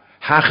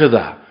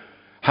 Hachydda.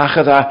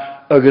 Hachad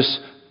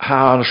agus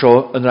háan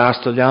seo an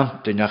rástal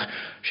leantainach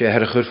sé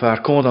ar a chur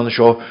fear códan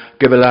seo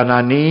go bhfuil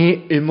an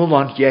ní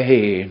imúlan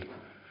héin.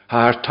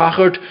 Haar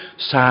tachart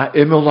sa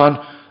imúlan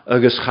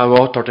agus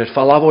chaáart ar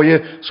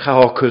fallabhóide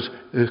chaá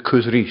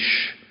cus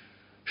ríis.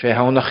 Sé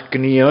hánach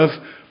gníomh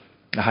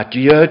a ha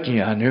diad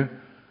níanú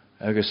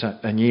agus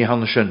a ní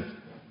hanna sin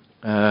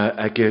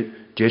ag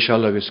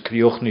déisial agus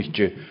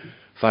críochníte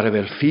far a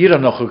bhfuil fír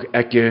anochuch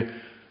ag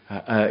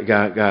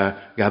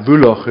ga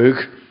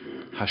bhúlachuch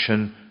ha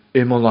sin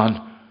imúlan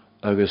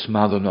agus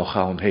madan noch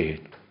an héin.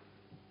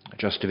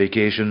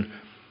 Justification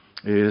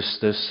is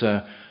this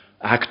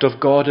act of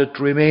God. It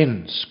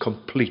remains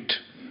complete.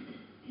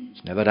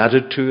 It's never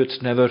added to,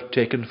 it's never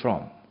taken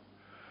from.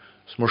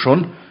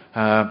 Smorshon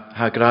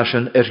ha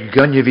grashen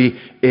gunnevi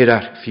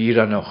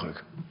fira nochig.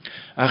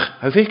 Ach,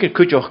 ha feke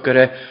kutjoch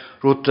gere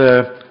rot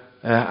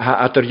ha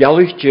ater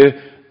jaluchtje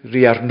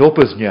riar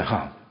nopesnje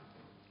ha.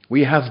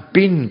 We have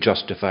been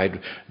justified.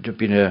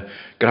 Been a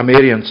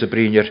grammarian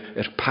sabrinier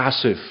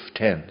passive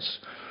tense.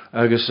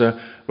 Agus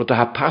rot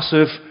ha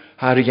passive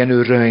har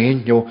jenu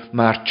rein jo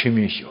mar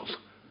chimichol.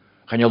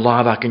 Gaan je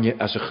lawaken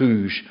as a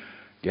chuus,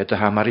 get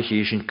ha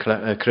marichishin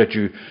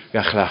kredu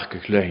ga glachke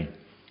klein.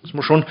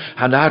 Smorshon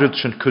han arut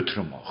zijn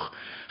kutrumach.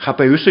 Ga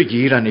bij us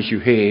hier an ich u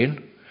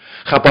heen.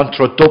 Ga ban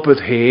tro doppet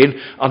heen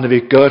an de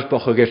we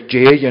geurpach ger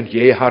je en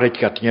je harit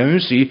gat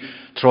jonsi.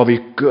 Tro vi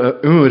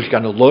uur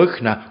gan de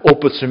luch na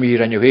opet se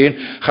mir an u heen.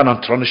 Gaan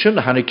an tronischen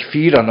han ik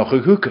vier nog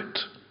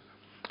gehuket.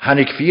 Han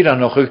ik vier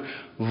nog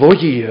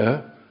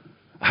wodje.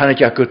 Han ik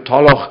ja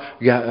taloch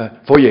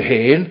voor je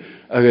heen.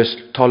 Agus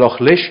taloch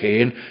lish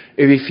heen.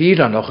 E vi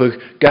vier nog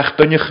gach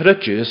dunje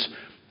grutjes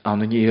aan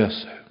de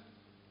jeuse.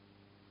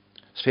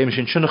 Sfeim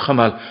sin sinne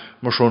chamal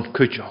mar schon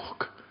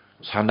kutjoch.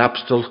 Han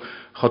abstel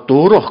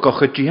chadoroch go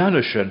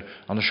chadjianuschen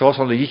an de sjós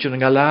an de jitjen en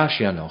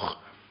galasia nog.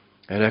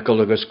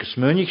 Ekkel agus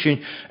gesmunnig sin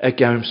ek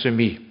gaim se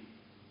mi.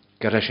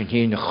 Garesin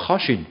heen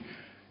chasin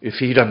e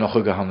vier nog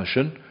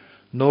gehanneschen.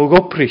 No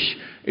goprich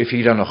e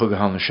vier nog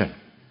gehanneschen.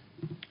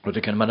 Wat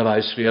ik ken man of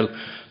Israel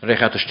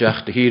recht uit de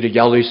stech de hier de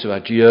jalis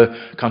wat je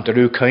kan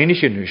er ook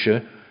keinige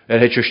nusje.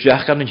 Het je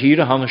stech kan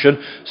hier hanneschen,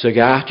 ze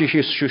gaatjes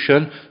is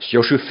schuschen,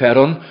 Joshua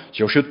ferren,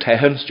 Joshua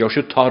tehen,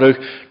 Joshua tarug,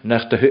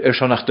 nach de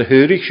schon nach de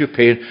hörig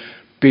schupeen,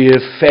 be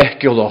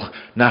fekkeloch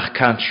nach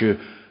kantje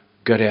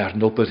gerer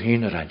nopper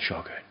heen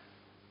reinschagen.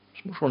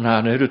 Es muss schon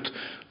han ut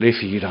le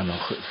vier dan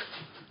nog.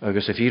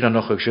 Agus e vier dan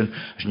nog schon,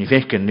 as nie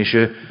fekken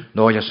nische,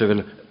 no ja se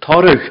wil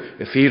tarug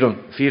e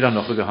vier dan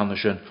nog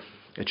gehanneschen.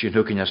 Het je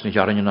ook in as niet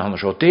jaren in de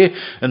handen de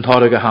en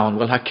tarug gehaan,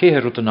 wel ha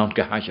keer ut an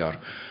gehajar.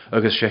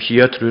 Agus se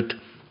hier trut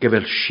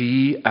gewel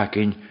shi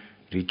akin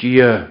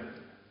rigie.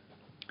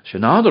 Se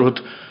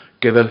naderut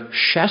gewel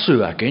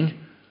shasu akin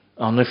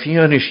an de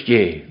fianish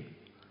je.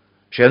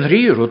 Se en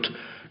rirut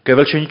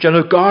gewel sin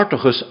janu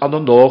gartogus an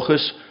den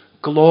dogus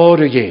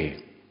glorie je.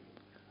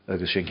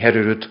 Agus sin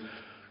herrut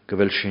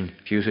gewel sin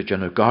fuse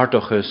janu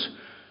gartogus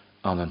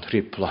an een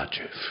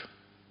tripladjuf.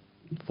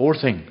 4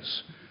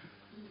 things.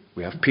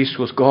 We have peace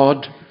with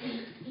God.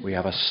 We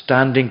have a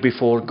standing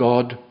before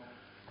God.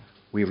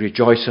 We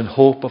rejoice in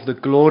hope of the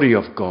glory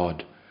of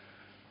God.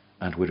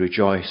 And we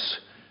rejoice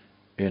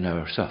in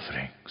our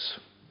sufferings.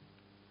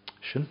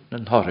 Shin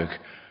en harrig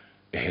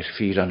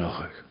vier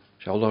anochig.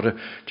 Sjálfur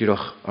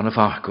dyrach an a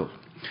fakul.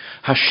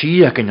 Ha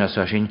shiakin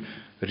as sin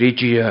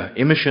regia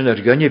imishin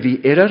gunne vi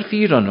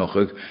vier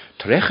anochig.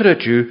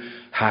 Trechretju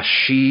ha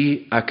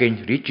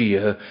shiakin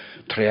regia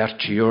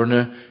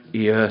treartjurne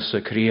ies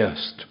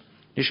Christ.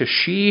 Nis a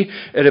shi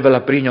vel a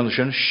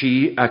brinjan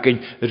shi akin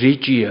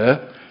regia.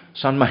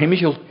 San ma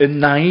himichel in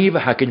naive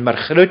hakin mar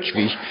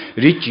chrutjvich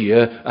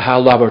regia a ha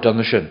labert an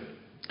de sin.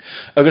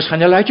 Agus gaan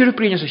je leidje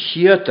opbrengen als een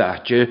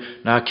hiertaatje,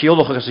 na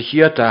kioloch als een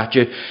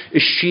hiertaatje,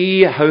 is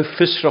she hou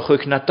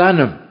visrochig na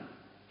danem.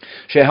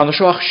 Zij gaan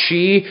zo ach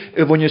she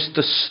wanneer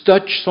de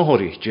stadje zo'n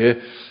horichtje,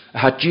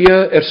 had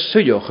je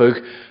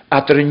sujochig,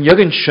 at een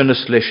jugend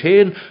schönes lesch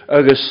heen,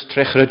 agus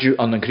trechredju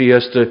aan een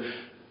krieste,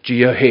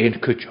 je heen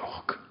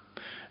kutjoch.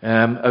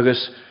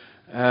 Agus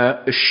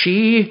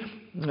she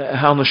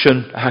gaan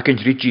schön haken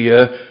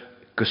ridje,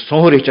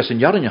 gesonricht als een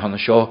jaren gaan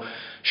zo.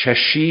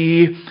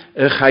 She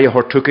ga je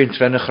hortuk in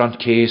trennig rand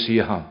kees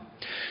han.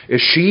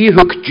 She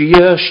huk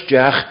dia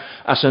stach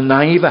as een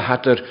naive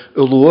hatter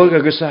uloog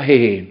agus a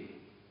heen.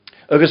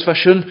 Agus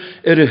fashion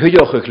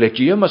hujoch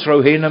letjie mas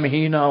rou heen am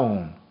heen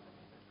aon.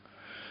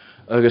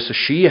 Agus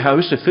she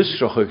house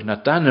visrochig na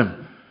danem.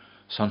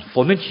 San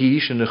vonnet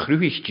hies en de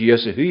gruig dia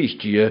se huig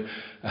dia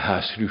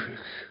has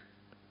ruig.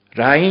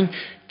 Rein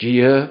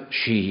dia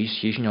shees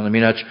hies in an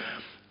minach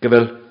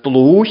gewel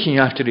bloch in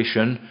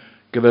achterishen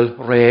gewel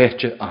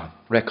reetje aan.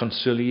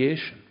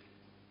 Reconciliation.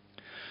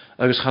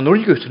 Agus gaan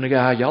nooit goed in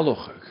de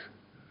jalochig.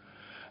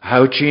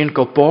 Houd je in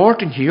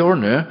koport in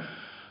hierne,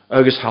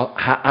 agus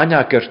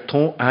anjaker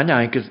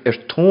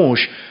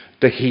toons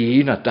de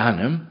heen at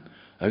danem,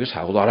 agus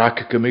hou daar raak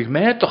ik mij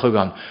mee te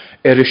gaan.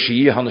 Is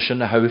she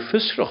hanneschen hou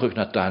visrochig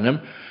na danem,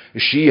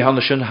 is she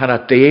hanneschen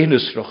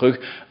hanatenus rochig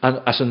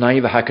as een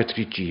naive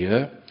haketrigie.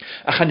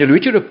 En gaan je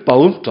luidje de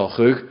baum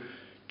tochig,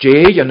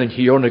 Jé an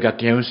hiorna gat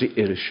deansa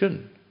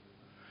sin.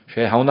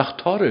 Sé hánach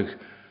torug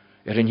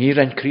an hir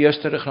an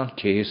Christarach an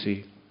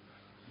Cési.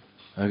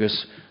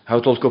 Agus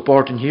hádol go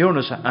bort an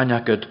hiorna sa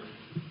anachad.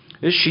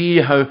 Is si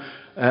how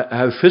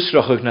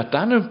fusrachach na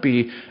danam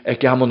bí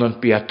gaman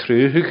an bí a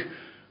trúhug,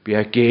 bí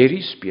a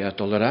géris, bí a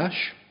dolarás.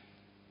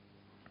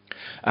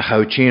 A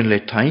how tjín le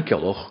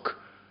tainkelach,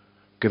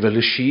 go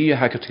bhfuil si a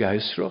hagad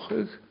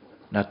gaisrachach,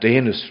 na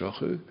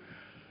déanasrachach,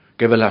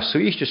 go bhfuil a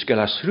suíchtis go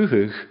a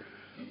srúhug,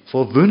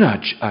 fó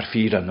bhunaid ar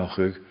fíra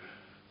nachug,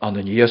 an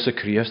den Jesu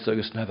Christ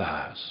agus na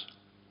bhás.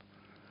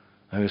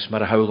 Agus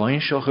mar a how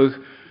leinseachach,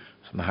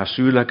 mar ha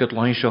súla gad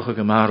leinseachach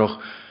a marach,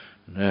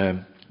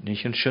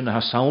 Nich an sin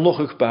ha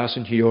saunlochach bas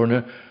an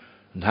hiorne,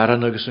 an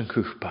haran agus an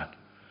cúchpan.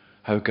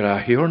 How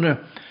gra hiorne,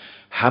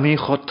 ha mi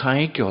chod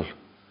taingiol,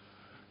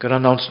 gra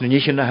ans na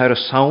nich na her a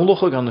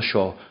saunlochach an na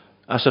seo,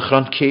 as a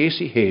chran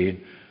Cési héin,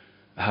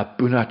 a ha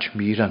bunach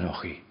mira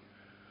nochi.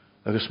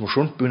 Agus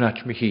morsont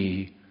bunach mi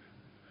hi,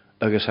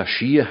 agus ha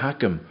si a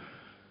hagam,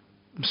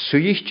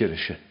 suichtir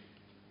sin,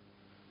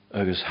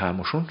 agus ha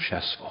morsont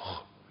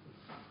sesfoch.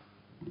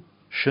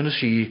 Sinna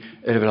si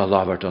bhfuil a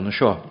labhart an na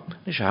seo.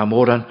 Nis ha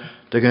mór an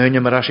de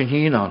gine mar as sin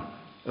hín an.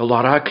 A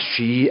larag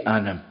si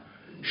anam.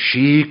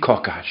 Si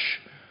cocas.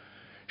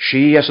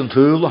 Si as an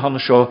túla han na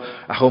seo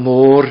a go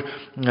mór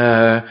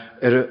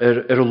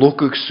a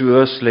locug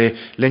suas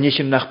le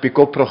nisin nach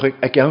bigoproch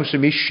a gaunsa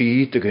mi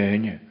si de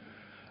gine.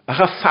 A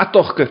ga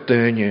fatoch go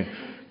dune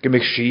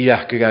gymig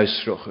siach go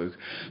gaisrochug.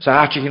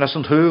 Sa atich in as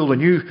an túla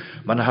nu,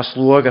 man a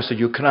haslóg as a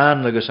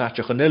Ukraine agus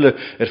atich an ille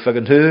fag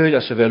an túl,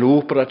 as a vel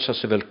operat,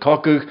 as a vel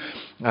cocug,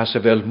 as a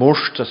vel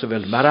morst, as a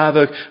vel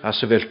maravig,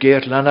 as a vel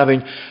geert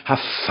lanavin, ha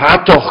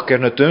fatoch ger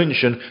na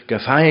dunschen,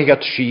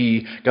 gefeigat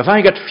si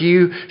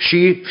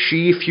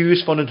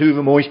fius van een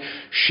huwe mooi,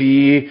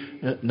 si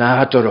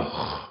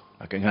naderoch.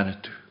 Ak en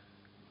gannet tu.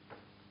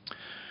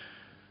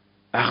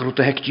 Ach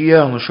rute hek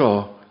dia an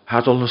seo,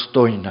 had al na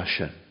stoin na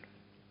sin.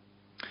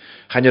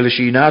 Chanel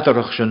si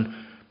naderoch sin,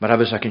 mar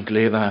abes ak in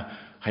gleva,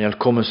 chanel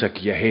kommes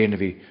ek je heen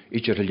vi,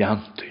 ieder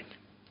liantin.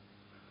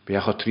 Bi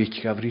ach o triet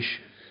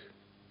gavrish.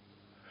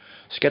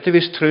 Skette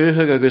vis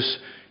treuhig agus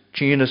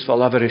tjienes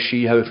val aver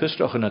si hau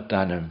fusroch in het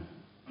danem.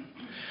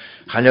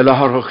 Chanel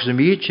laharroch ze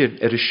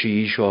mietjer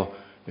si sjo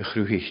y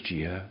chrwhich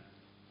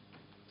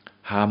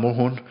Ha mo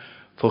hon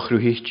fo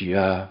chrwhich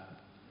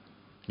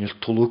nil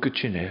tolwg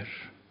tjiner.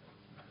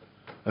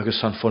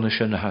 Agus san ffonne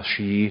sin ha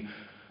si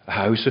a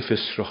hause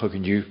fusroch ag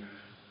nu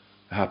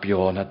ha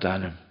bion at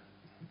danem.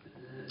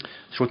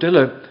 Svo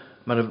dille,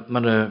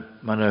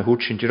 man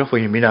hwt sin dirach o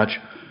yin minaj,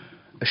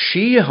 a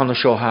si han a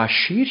seo ha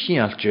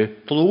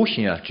sírchialtje,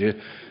 tolóchialtje,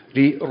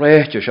 rí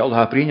réitje, sjál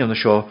ha brín an a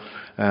seo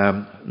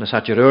na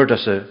satje rörd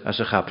as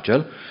a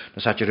chaptel,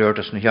 na satje rörd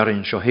as na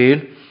jarin seo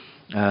héin,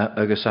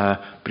 agus a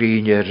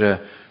brín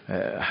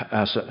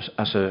as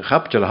a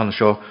chaptel han a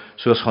seo,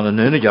 soos han a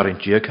nunne jarin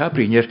tje, ha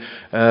brín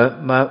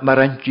mar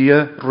an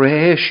tje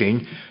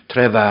réising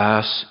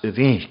trefas y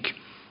vink.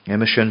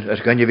 Sin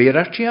ganje weer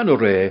artje an o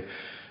ré,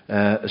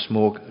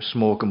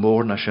 smóg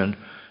mór na sin,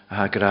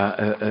 ha gra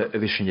a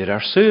visin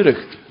ar surig,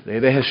 le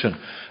vehesin.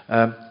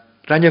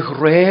 Rannach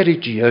réri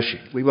diashi.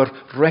 We were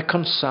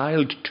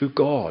reconciled to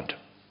God.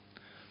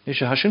 Nis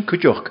ha sin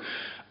cudioch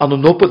an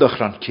an opad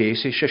ran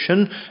Cési, se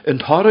sin an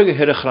thorige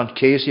hir ran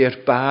Cési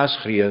baas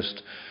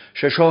Christ,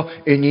 se seo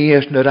in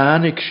eir na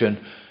ranig sin,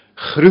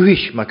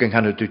 chruich mag an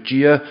hanna du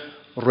dia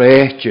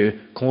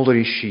réitje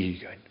kondri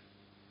sígain.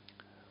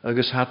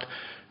 Agus hat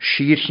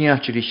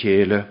sírchiatje di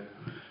chéle,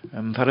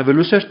 far a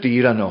velus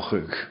dýra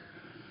nochug.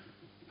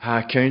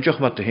 Ha kynjoch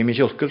mat de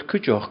himmelkul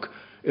kudjoch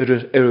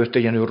ut de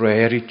janu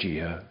réri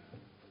dia.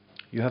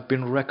 You have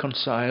been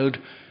reconciled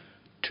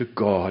to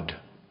God.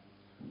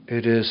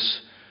 It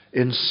is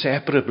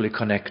inseparably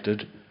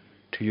connected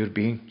to your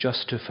being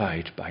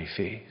justified by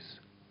faith.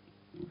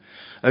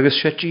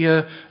 Agus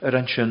shetia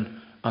aranshin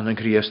an an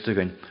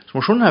Christagin.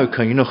 Smo schon hau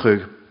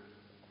kynochug.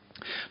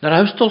 Naar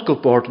uitstol go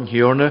borden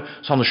hierne,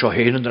 san de seo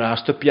heen en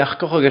draasta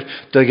piachkocher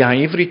de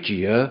gaivri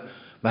dia.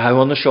 Maar hij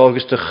won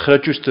de de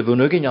grutjus te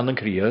wonen aan een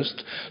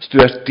Christ,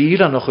 stuurt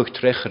dier aan nog ook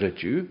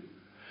trechertje.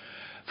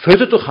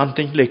 Verder toch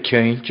hanting le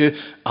kindje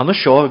aan de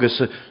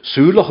sjogus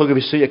zuurlach ook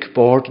gewisse ik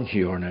borden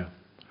hierne.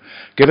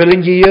 Gewel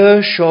in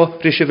je sjo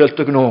frische wel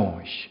te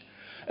gnoos.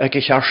 Ik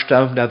is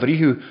herstaan na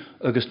vrihu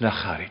agus na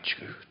charit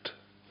goed.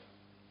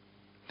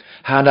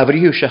 Ha na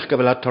vrihu zeg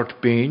gewel at tort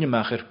been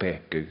mag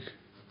pekig.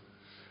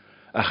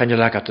 A gaan je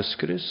laat het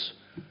skris.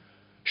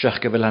 Zeg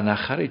gewel na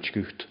charit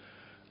goed.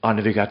 Aan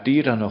de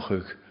dier aan nog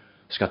ook.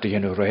 Sgat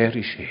yen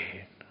réris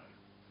heen.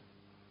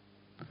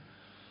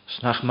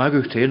 Snach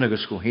magucht heen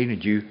agus go heen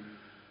du,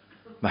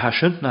 ma ha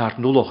sint naar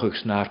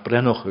nullochugs naar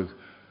brennochug,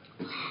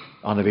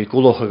 an a vi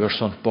gullochugur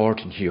son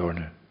borden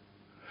hiorne.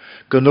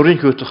 Gunnorin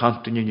gut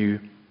hand in nu,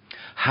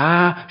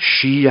 ha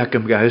si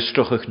agam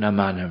gehuistrochug na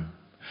manem,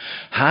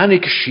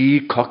 hanik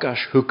si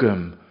kokas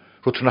hugum,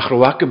 rot nach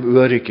roakam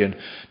urigen,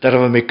 daar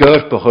we me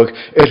gurpachug,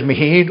 me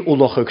heen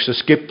ullochug, se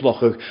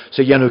skiplochug,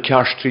 se jenu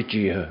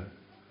kjarstridje.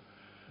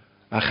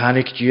 A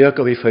chanig dia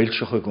go bhí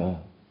féilseach go.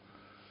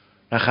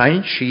 Na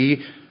chain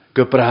si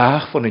Go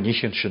brach van een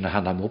nisjen sin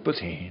han am op het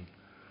heen.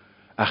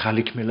 A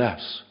chalik mi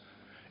les.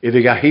 If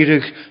a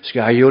hirig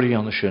ska jori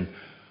an sin,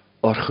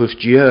 or chus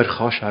dier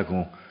chos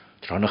agon,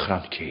 tron a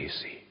chran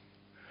cési.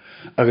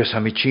 Agus ha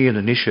mi tîn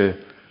a nisje,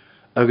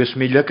 agus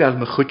mi lygal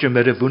me chutje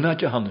mer a vuna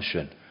de han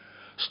sin.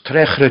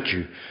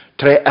 Strechretju,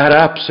 tre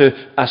arabse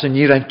as een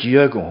hier aan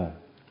diagon.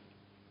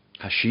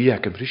 Ha si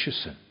ac yn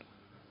brisjesin.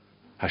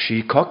 Ha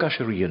si kok as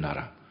rien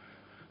aram.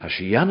 Ha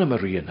si anam a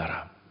rien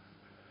aram.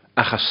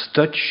 Ach a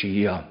stad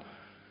si an.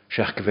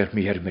 Siach gyfer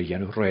mi her me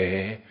yen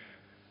re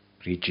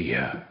ri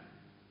dia.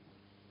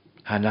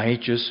 Ha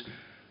naidjes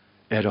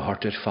a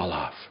horter fall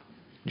af.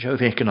 Jou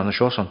weken an a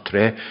sjos an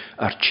tre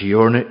ar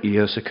tiorne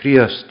ias a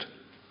Christ.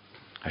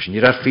 Ha si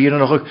nir ar fyr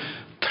nog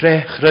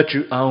tre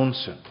chretju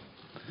aunsen.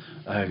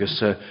 Agus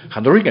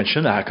chan dorigan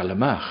sin agal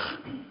amach.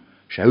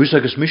 Siaus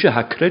agus misha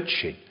ha cred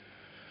sin.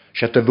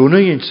 Siat a vuna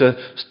ynsa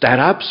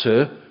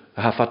starabse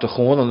a ha fat a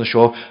chon an a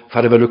sio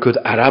far a fel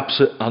cwyd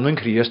arabse an yn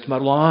Christ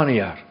mar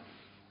laniar.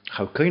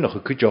 Chaw cainoch a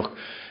cwydioch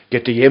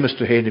get a jemes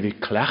to heen vi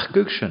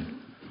clachgug sin.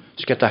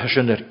 Sget a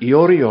hasin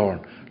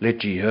ioriorn le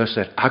dias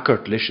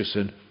akkert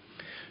lisjesin.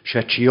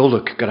 Siat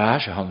tiolig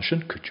garage han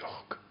sin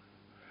cwydioch.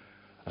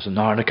 As a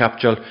narne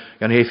kapjal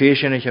gan hefe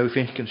sin eich hau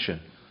finken sin.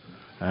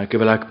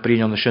 Gyfel ag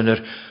brin an y sin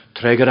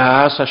tre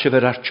gras a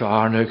syfer ar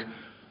tjarnig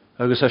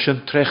agus a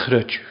sin tre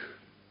chrydju.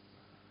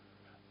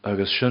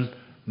 Agus sin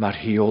mar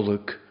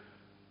hiolig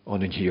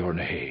on yn hior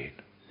na heen.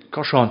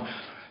 Corson,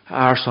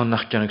 arson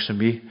nach janig sy'n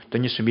mi,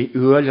 dyn sy'n mi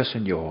uel as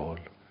yn iol.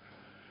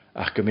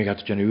 Ach gymig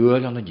at jan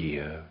uel an y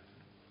dia.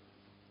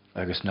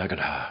 Agus nag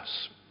yn has.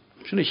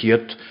 Sy'n eich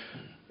hiet,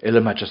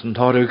 ele matjas yn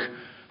torug,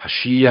 ha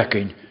si ac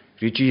ein,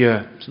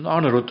 ridia, sy'n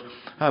anarwyd,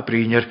 ha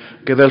brinir,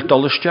 gyfel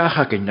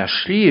dolysdiach ac ein na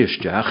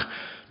sliysdiach,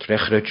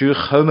 Trechrydju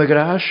chawm y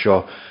gras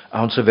sio,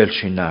 awn sa fel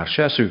sy'n nar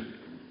siasw.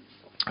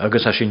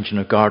 Agus a sy'n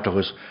sy'n y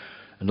gardogus,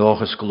 yn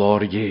ochus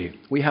glory ye.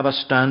 We have a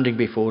standing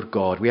before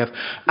God. We have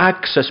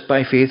access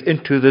by faith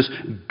into this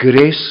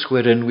grace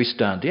wherein we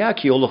stand. Ia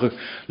ciolwch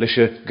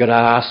lysio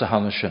gras a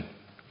hanesyn.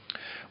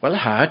 Wel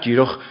ha,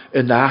 dirwch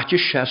y nachtio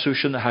siasw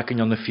sy'n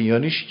hacyn o'n y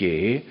fionis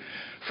ye,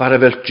 fara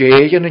fel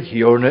jegan yn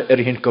hiorna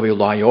hyn gofio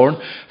laiorn,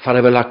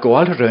 fara fel a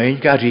goal rhain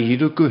ga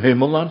rydw gw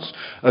himmelans,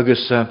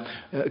 agus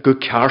gw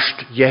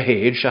carst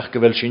jeheen, siach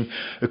gyfel sy'n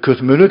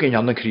cwth mwnig yn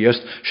anna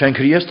Christ, sy'n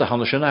Christ a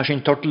hanna sy'n a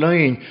sy'n tort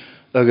lein,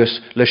 agus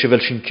leis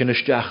fel sy'n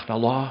cynnysdiach na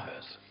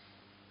lahydd.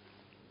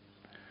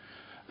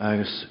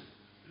 Agus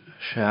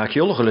sy'n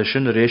ciolwch leis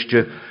sy'n yr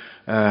eistio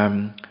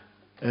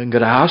yn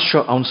gras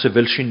sio awn sy'n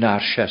fel sy'n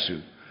nar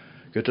siasw.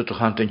 Gyda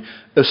toch antyn,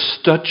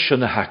 ystod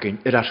sy'n y hacyn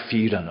ar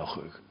ffyr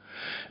anochwg.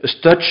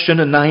 Ystod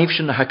sy'n y naif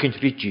sy'n y hacyn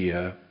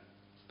rhydia,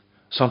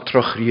 sa'n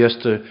troch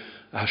rieste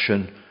a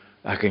sy'n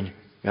hacyn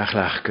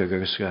gachlachgag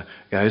agos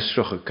ga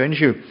ysroch. Cain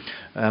siw,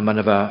 ma'n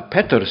efo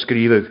Peter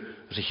sgrifig,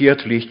 as y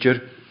hiat lichtjer,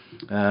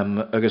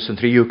 agos yn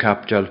triw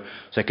capdial,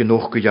 sa'n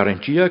gynwch gyda'r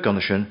entia gan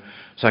sy'n,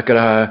 sa'n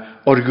gyda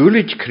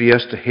orgwlyd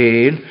criast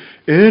hen,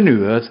 yn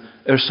uwyd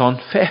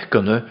sa'n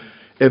fechgynnu,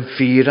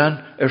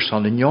 ffyran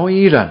sa'n yn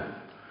ioiran.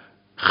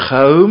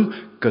 Chawm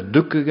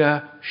gydwgyga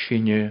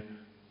sy'n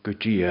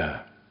gydia.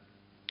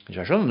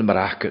 Ja, schon in de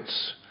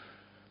brackets.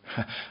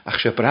 Ach,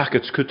 ze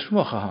brackets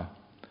kutrmoch ha.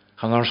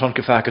 Han ar son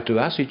gefaket tu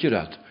as it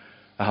rat.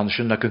 A han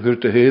sin na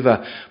gurte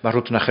heva, maar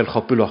rot nach el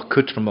khopulach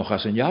kutrmoch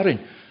as in jarin.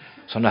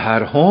 Son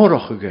haar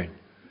horoch gein.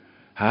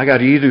 Ha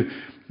gar idu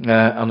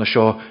an a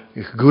sho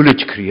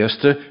gulit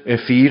krieste e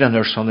vier an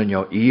er son in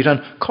jou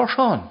iran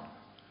korsan.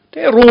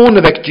 De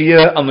rone weg die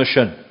an de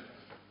sin.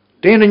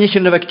 Dene niet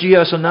in de weg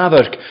as een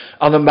nawerk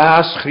aan de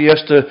maas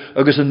Christe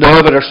agus een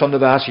nawer son de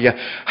wasie.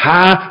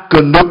 Ha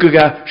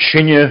genukkige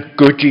sinne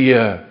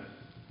goedie.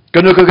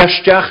 Genukkige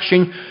stach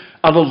sin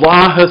aan de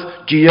lahed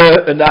die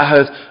en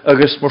nahed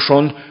agus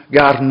morson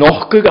gar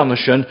nog gegaan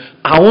sin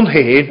aan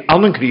heen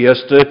aan een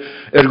Christe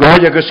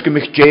gaal agus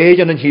gemich je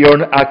en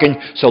hier aken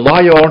se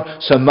laiorn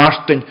se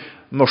marten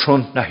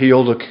morson na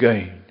heolik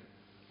gein.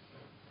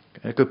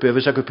 Ik heb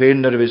eens ek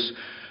pen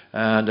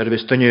daar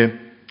wis tunje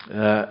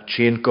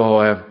chain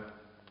go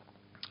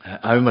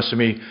Auma sy'n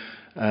mi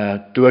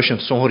dwys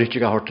yn sonrich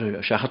ag ahort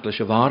siachat leis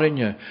y farin.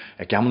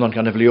 Ag gamon o'n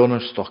gan y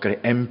flionas, doch gyda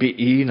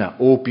MBE na,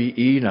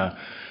 OBE na,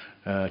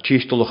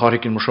 tístol o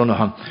chorig yn mwysona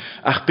han.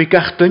 Ach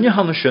bygach dynnu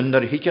han y sy'n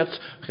ar higiad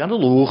gan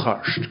y lwch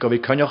arst, gof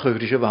i cynioch ag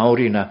rys y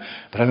fawr na,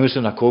 brangwys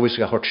yn acofis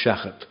ag ahort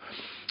siachat.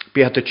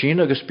 Biad y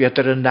tîn agos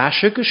biad yr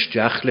nasig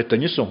ysdiach le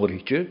dynnu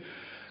sonrich,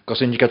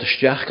 gos yn gada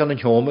stiach gan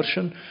yn homer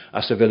sy'n,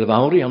 as y fel y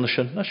fawr an y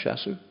sy'n na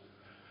siasw.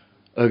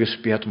 Agos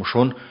biad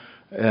mwysona,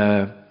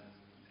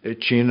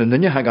 Tîn yn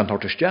nynnu hag an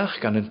hortestiach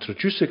gan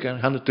introduce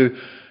gan hanna tu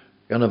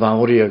gan y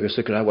fawr agos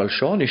y gra wel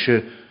Sean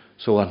eisiau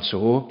so an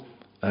so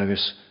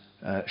agos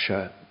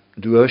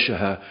dwi eisiau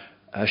ha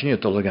asni y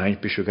dolyg ein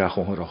bysio gach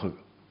o'n roch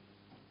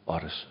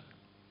oris.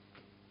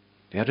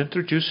 They are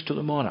introduced to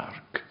the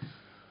monarch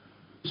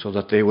so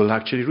that they will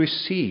actually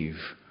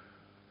receive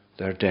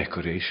their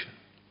decoration.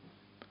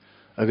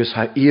 Agos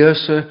ha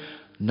iase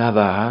na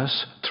vas,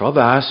 tro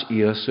vas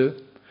iase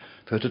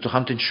Fydd ydych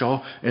antyn sio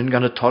yn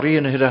gan y torri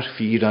yn yr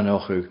ffyr an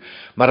ochwg.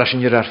 Mae'r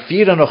asyn yr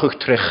ffyr an ochwg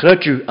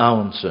trechrydw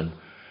awnsyn.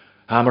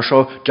 Ha mae'r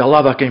sio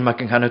jalaf ac ein mag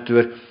yn hanner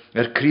dwyr.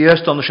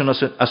 Criast an sy'n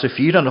as y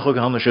ffyr an ochwg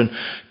hanner sy'n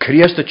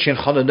criast y ti'n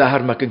chon yn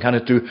dahar mag yn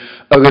hanner dwyr.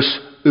 Agus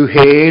yw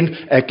hen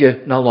ag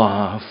na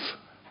laf.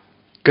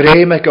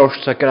 Greim ag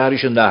orst a grari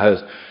sy'n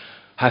dahar.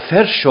 Ha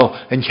fer sio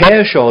yn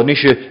hea sio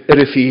nis yr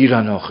y ffyr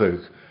an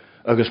ochwg.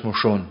 Agus mor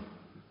sion.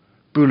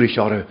 Bwlich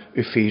ar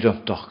y ffyr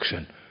an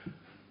docsyn.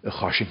 Y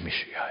chosyn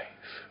misiau.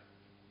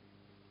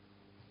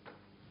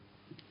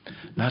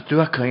 Nach du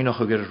ha cain noch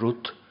ag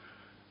rwt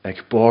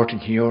ag bord yn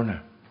hiorna.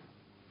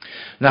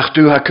 Nach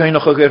du ha cain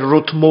noch ag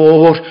rwt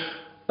môr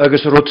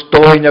agus rwt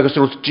doin agus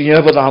rwt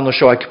diafod anna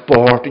sio ag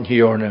bord yn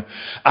hiorna.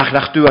 Ach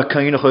nach du ha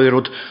cain noch ag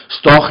rwt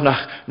stoch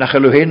nach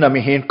eluhen am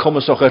i hen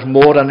comas och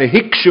môr an y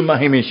hicsym a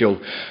himichol.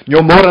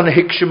 Nio môr an y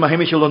hicsym a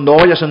himichol yn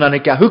noias yn an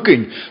y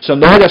gahwgyn. So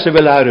noias y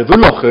fel ar y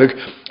fwlochig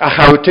a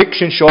chawtig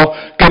sy'n sio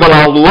gyfel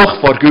a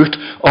lwch for gwt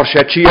o'r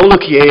se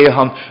tiolwg ie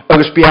han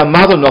agus bi a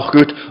madden noch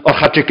gwt o'r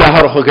chadrig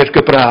gaharach ag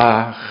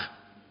gebrach.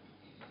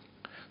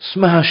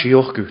 Sma si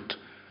och gwt.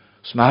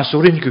 Sma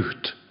sorin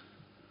gwt.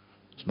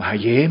 Sma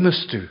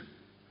jemes du.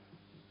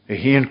 E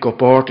hien go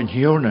bord yn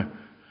hiorna.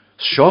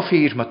 Sio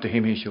ffyr mat y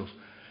himichol.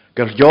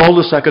 Gael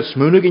jolus ag at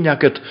smwnig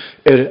ag at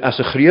as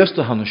y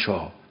chriasta han y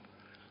sio.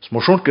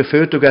 Smwrsont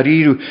gefyrt ag ar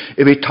iru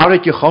e fi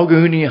tarit i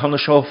chogwni han y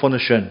sio fan y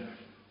syn.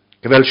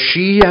 Gyfel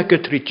si ag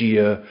at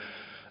rydia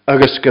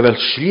agus gyfel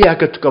si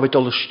ag at gofyd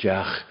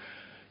olysdiach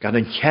gan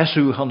yn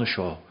chesw han y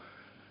sio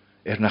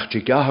nach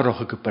ti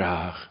gaharach ag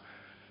brach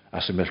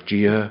as y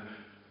meldia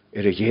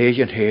y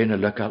ie yn hen y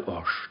lygal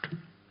orst.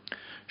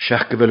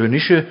 Siach gyfel yn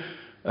isio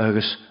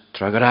agus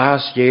tra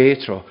gras ie,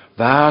 tra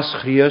fas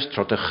chrias,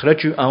 tra dy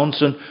chrydw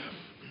awnsyn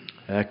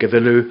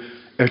gyfel yw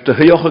dy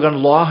hyoch ag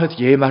an lahydd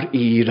ie mar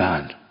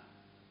Iran.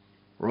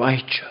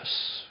 Righteous.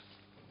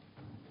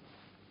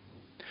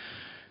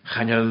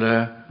 Chanel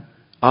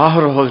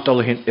aharach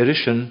dal hyn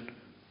irisyn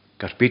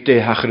gar byd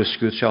hachar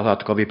ysgwyd sial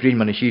hat gofi bryn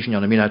man i chysyn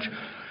an y minad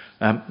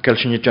gael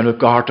sy'n ydyn nhw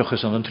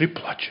gardachus an yn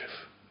tripladjef.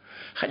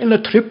 Chanel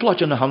y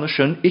triplad yn y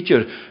hanesyn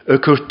idyr y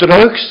cwrt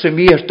drag sy'n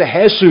mir dy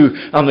hesw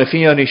an y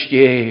ffian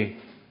isdie.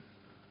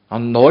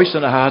 An noes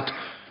yn y had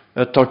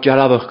y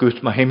tordiarafach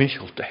gwt ma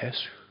hemichol dy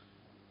hesw.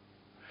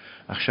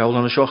 Ach siawl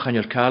an y sio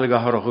chanel cael ag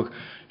aharach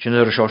sy'n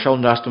yr sio siawl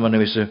nast yma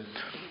newis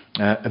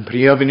yn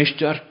priaf yn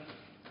isdiar.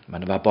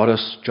 Mae'n fa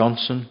Boris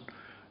Johnson,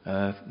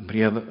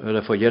 briaf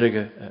y ffoierig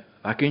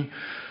acyn,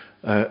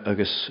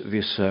 agos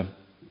fys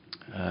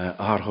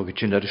aharchog y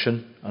tyn edrych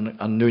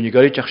an nŵni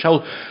gyrraedd. Ach siawl,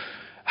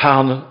 ha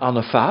an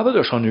y ffafod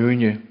o'r son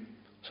nŵni,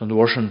 son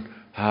dwrsyn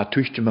ha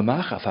twycht yma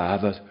mach a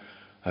ffafod,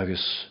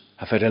 agos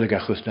ha fferelig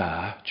achos na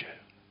aadje.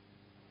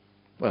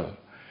 Wel,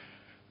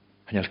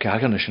 hanyl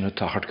cagan ys yn y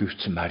tachart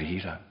gwt sy'n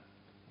marira.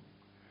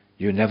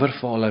 You never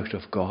fall out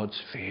of God's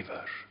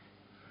favor.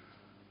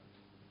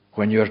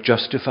 When you are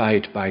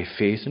justified by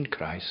faith in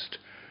Christ,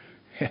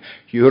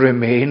 you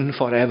remain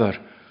forever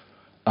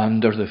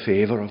under the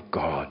favor of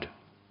God.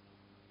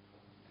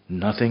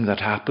 Nothing that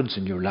happens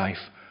in your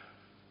life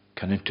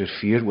can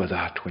interfere with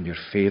that when your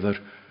favor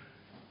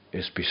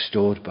is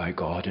bestowed by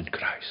God in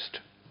Christ.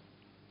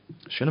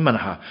 Sy'n yma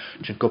ha,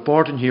 sy'n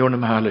gobord yn hiwn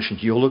yma ha, sy'n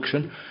hiolwg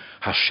sy'n,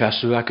 ha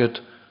siasw agad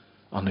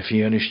an y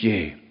fian is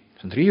ie.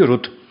 Sy'n dri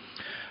rwyd,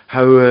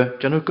 hau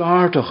dyn nhw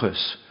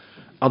gardachus,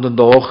 an y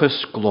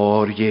dochus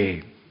glor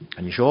ie.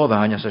 En je zo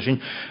waan, als je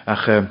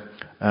als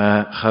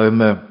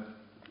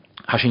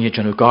je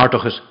je nu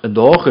kaartig is een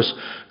dag is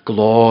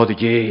glad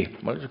je,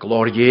 maar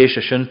glad je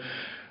is een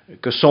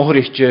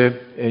gezonrichtje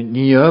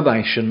niet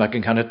wijzen, maar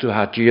ik kan het toe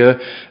had je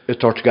het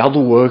tot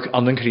galdoog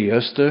aan de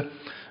Christen,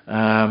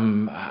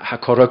 ha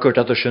korrekord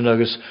dat er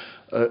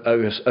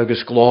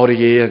agus glad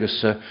je,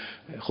 agus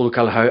geluk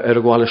al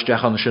ergwale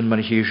stech aan de zin, maar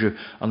hier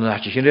aan de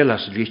nachtje geen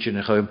relaas liedje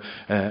en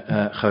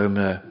gaan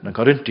naar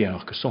Corinthië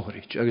nog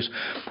gezonrichtje, agus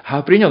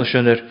ha bring aan de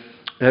zin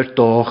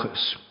dag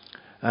is.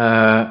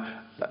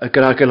 Ik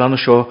raak al aan de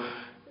show.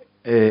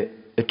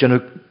 Het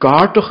zijn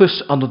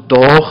kaartjes aan de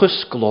dagen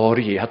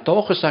glorie. Het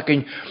dagen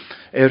zeggen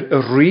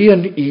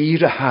rien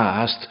ire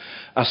haast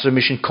als er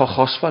misschien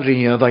kochos van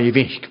rien waar je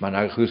wink, maar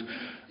nou goed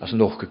als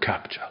nog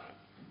gekapt zal.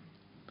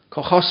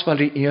 Kochos van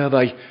rien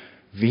waar je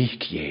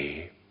wink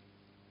je.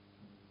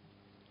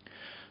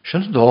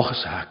 Zijn dagen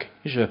zeggen.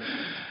 Is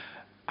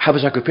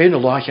hebben ze ook een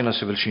laagje als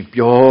ze wil zien.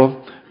 Ja,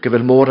 ik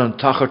wil meer een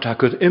tachert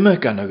het immer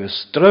gaan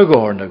agus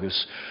terughoren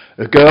agus.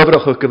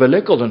 Geuvrach ook wel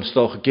lekker dan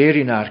toch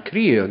geri naar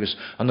krie agus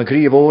aan de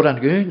krie woord aan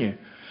geunje.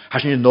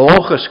 Als je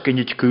nog eens kun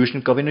je het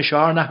kussen kan in een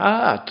jaar na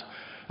haat.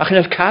 Als je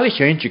het kalig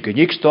eentje kun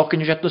je stokken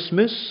je zet de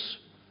smis.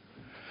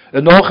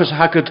 En nog eens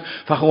hak het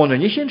van gewoon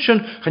niet in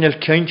zijn. Gaan je het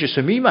kindje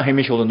ze mij maar hem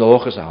is al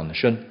nog eens aan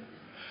zijn.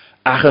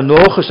 Ach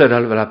nog eens er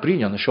al wel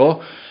brengen aan de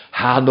show.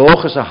 Ha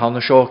nog eens aan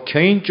de show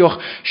kindje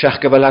zeg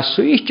ik wel als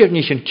zoietje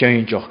niet een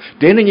kindje.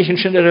 Denen niet in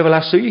zijn er wel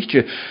als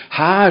zoietje.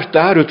 Haar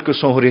daaruit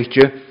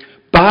gezonrichtje.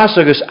 Bas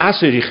agus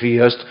asir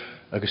Christ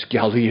agus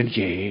galvíon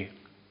je.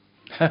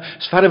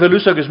 Sfar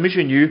velus agus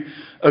mission you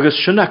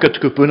agus shunakat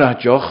kupuna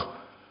joch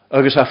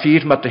agus a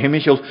fír mat a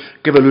himimiisiil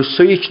go bhfuil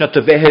suit na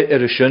a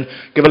bheitthe sin,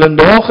 go bhfuil an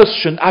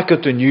náchas sin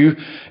agad aniu,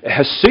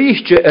 he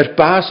suite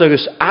bás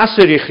agus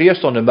asar I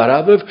Christ an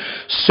marabh,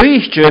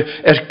 suite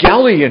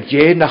galíon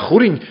dhé na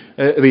churin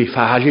bhí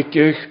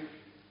fáiliteach.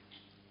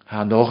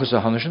 Tá náchas a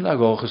hanna sin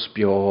agáchas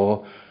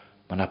beá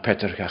man na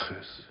Peter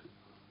gachus.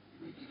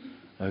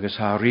 Agus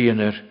há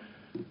rianar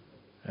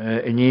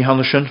I ní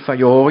hanna sin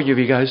fáó I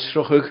bhí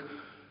gaisrochuh,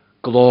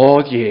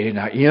 glád dhé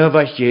na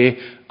íomhaith dhé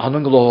an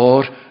an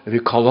glár a bhí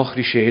colach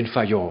rí sé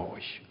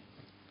fáói.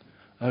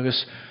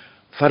 Agus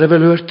far a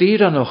bhfuil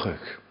tír an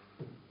nochuch.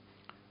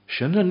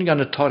 Sin an gan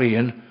na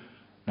toríon,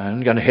 na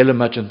an gan na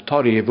heileid an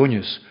torí a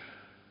bhuineas,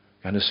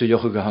 gan na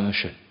suocha go hanna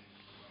sin.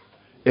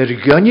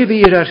 Ganne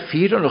bhí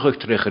fír an nochuch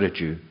trechar a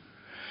dú.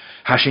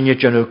 Tá sin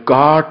genú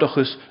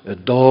gáardachas a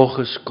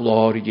dáchas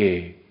glár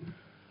dhé.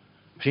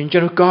 Sin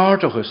genú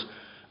gáardachas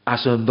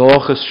as an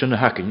dáchas sin na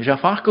hacinn. Is a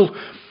fachil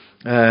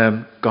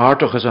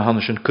gáardachas a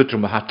hanna sin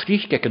cutrum a ha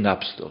trích gec an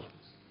abstal.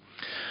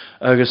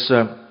 Agus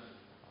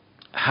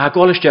ha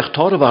gáilisteach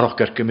tar a bharach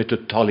gur gomit a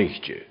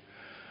talíchte.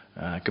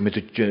 Gomit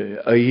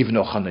a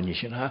íbnoch an ní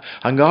sin.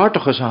 Han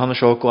gáardachas a hanna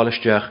seo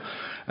gáilisteach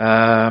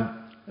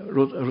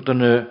rud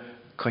an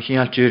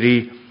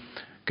cachéaltúí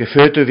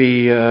geföte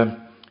bhí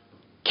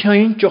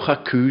Caintioch a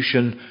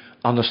cúsin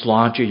an the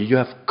sláinte, you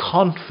have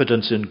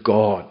confidence in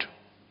God.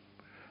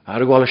 Ar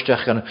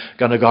gáilisteach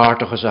gan a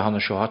gáardachas a hanna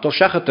seo. Tá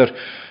sechat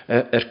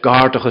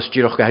gáardachas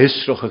tíoch a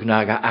hisroch ag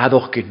ná a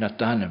adoch cin na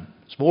danim.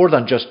 It's more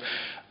than just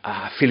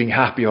feeling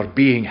happy or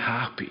being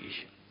happy.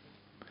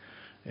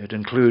 It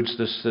includes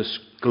this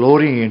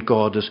glorying in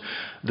God,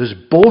 this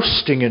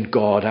boasting in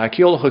God. Ha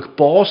ceolach ag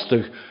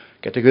bástach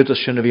get a good as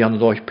sin a bhí an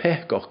dóith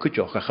pech och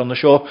cúteoch a chana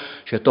seo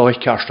sé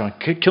dóith cearstan.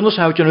 Cinnas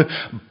haid anú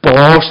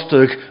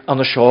bástach an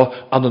seo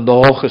an an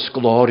náchas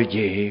gláir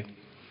dhé.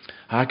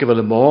 Ha go bhfuil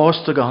a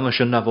mástach a hana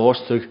sin na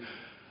bástach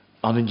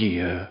an an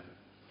dhé.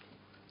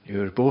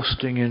 You're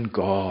boasting in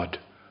God.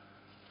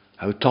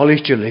 How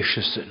talíte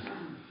leisesin.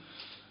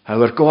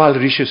 How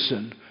gáil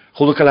rísesin.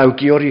 Chulach a lau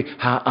georí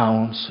ha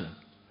áwnsin.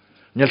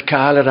 Nel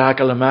cael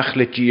agal amach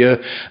le dia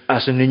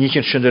as an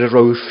inigin sin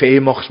roi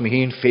fémochs mi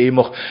hén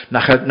fémoch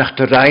nach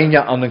de reine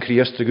an an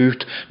Christe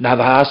gut na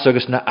bhás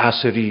agus na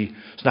asarí.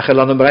 Nach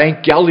an am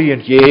rein galíon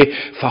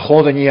dhé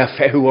fachod an a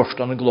fehuorst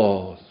an an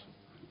glád.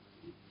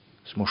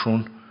 Is mar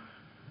sin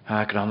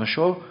ha granna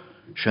seo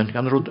sin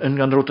gan rud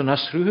an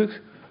asrúhug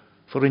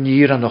for an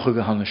nír an noch a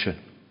gohanna sin.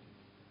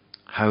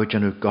 Houd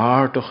an u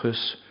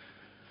gáardachas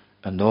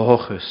an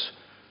náchas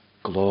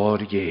glár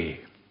dhé.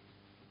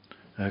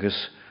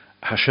 Agus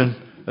Hasin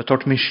a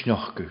tort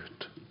misneach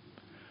gut.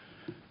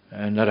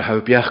 En ar a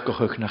hau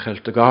beachgochuch nach el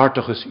de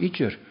gáardachas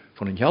idir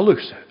van an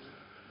jalugse.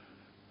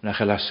 Nach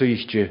el a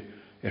suichtje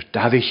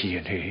davichi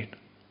in heen.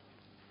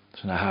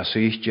 So na ha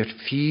suichtje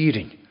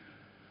fíring.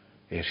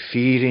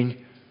 Fíring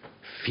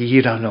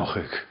fír an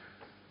nochuch.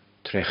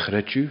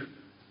 Trechredju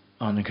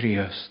an an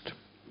Christ.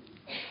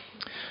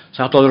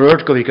 Saat al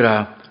rört go vi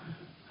gra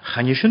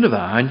channe sin de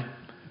vain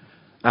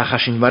a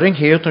chasin maring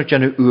heert naar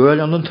janu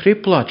uel an an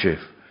triplatjef.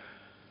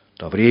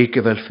 Da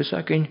vreke wel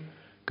fisagin,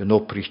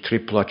 genoprich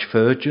triplach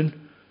födjen,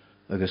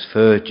 agus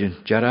födjen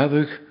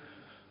jaravig,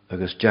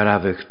 agus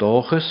jaravig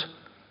doges,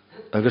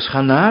 agus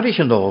chanarich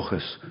en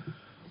doges.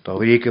 Da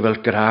vreke wel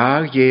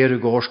graag jere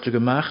gorste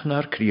gemach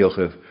naar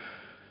kriochev,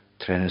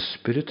 trenne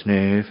spirit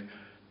neef,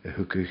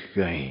 hukig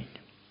gein.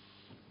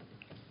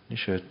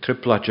 Is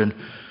triplachjen,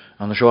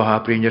 an de sjo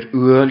haprinjer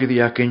uel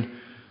viakin,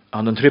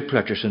 an den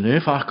triplachjes en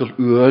fakel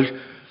uel,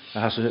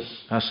 as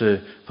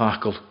a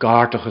fachkel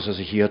gáardachas as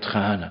a hiad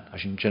chanan.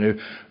 As in gennu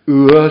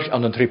uel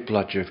an an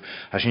triplatjef.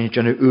 As in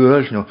gennu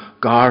uel no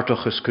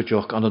gáardachas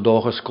cúteoch an a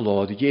dáchas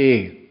glád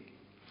dhé.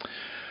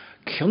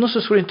 Kilnas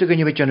is rinte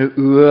gynne vi gennu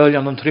uel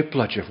an an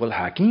triplatjef. Wel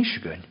hakin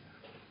sgyn.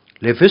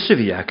 Le visse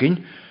vi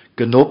hakin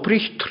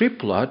genoprich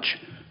triplatj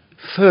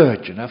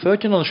födjen. A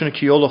födjen an sin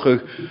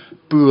ceolachug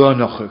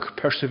buanachug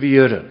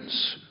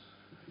perseverance.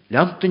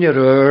 Lantin je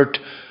rørt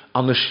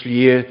an a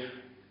slie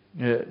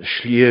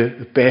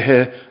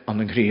behe an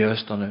an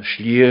Christ, an a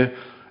slie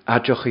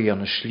adjochi,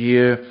 an a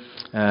slie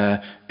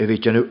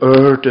evit janu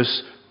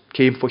urdes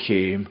keim for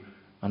keim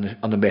an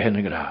a behe na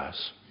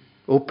gras.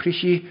 O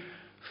prichi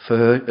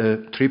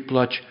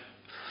triplach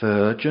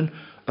virgin,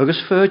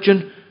 agus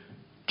virgin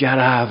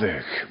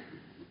jaravig.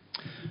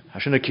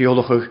 As in a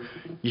ceolachug,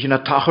 je na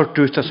tachar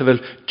tuut as a vil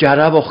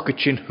jaravach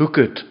getsin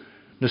hukut,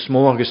 na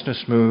smógus na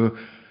smú,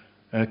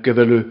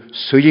 Gewelu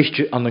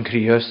suichtje an den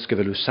Christ,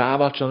 gewelu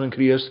savat an den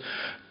Christ,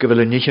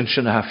 gewelu nichen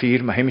sin a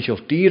hafir, ma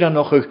hemichel dier an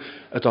noch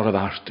het ar a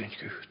wartin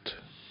gut.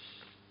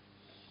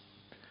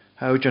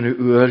 Houd jan u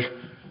uel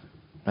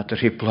na der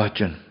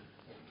hiplatjen.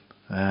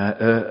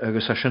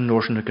 Agus a sin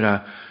noorsen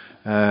gra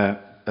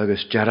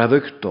agus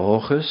jaravig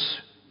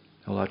doges,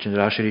 laat je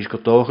rasje is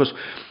got doges,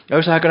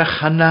 agus a gra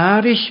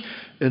chanarich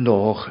in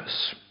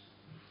doges.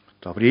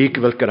 Da briek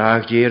wel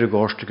graag jere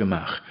gorste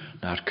gemach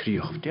naar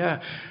krioch. Ja,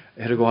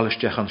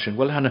 gáilisteach an sin.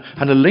 Well,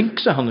 hanna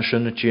links a hanna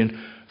sin a tín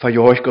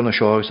fajóich gan a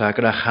seo a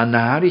gur a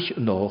chanarich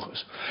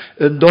nóchas.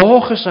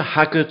 Nóchas a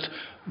hagad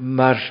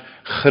mar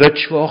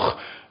chrytchwoch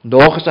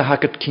Nóchas a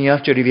hagad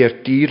cinealt ar I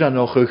bhíar tír an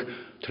nóchuch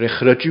tre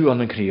chrydiw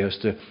an yn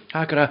Christe,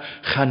 ac ar a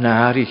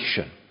chanarich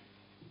sy'n.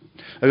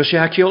 Agus sé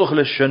a ceolach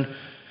lys sy'n,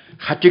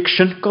 chadig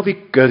sy'n gof I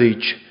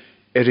gyddyd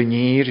ar y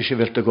nir I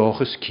fel dy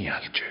gochus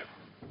cinealt.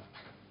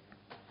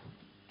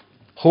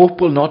 Hope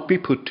will not be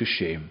put to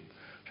shame.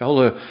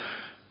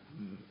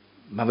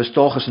 Ma fys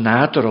dochas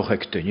nadarach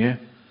ag dynnu,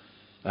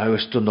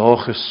 agus do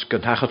nóchas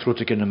gan hachat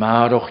ag yn y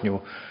marach,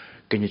 nw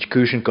gynnyd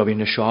cwysyn gof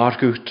i'n y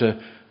siargwt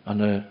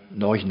an y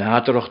nóich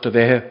nadarach dy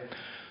fehe.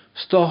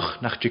 Stoch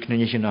nach dik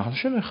nynnych yn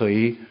ansyn y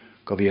chwy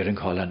gof i'r yn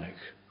colanig.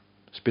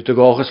 Spyt y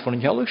gochas von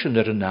yn hialach sy'n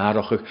yr yn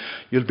narach,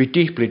 you'll be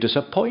deeply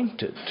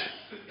disappointed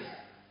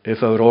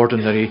if our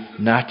ordinary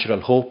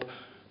natural hope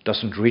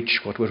doesn't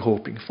reach what we're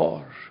hoping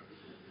for.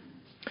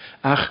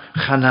 Ach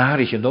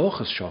chanarich yn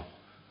ochas sio,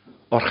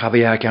 o'r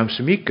chafi ag am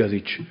sy'n mi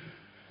gyddyd,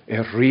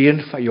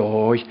 rhan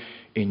ffaioi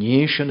yn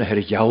eisiau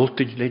yr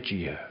iawltyn le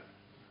dia.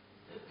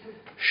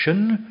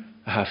 Sy'n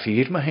a ha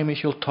ffyr ma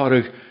heimich il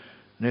torg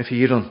na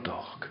ffyr yn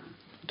doch.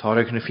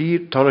 Torg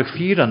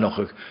ffyr an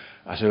ochach,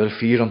 as wel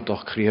ffyr an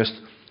doch Christ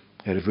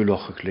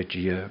fwlochach le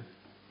dia.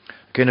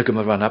 Cynnig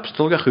ymwyr fan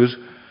abstolga chwys,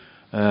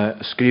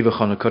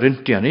 sgrifach an y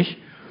Corintianig,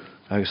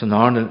 agos yn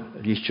arn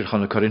lichtio'r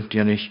an y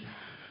Corintianig,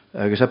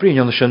 agos a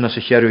brin an y sy'n as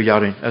y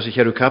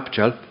cherw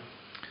captial,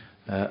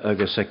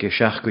 agos ag y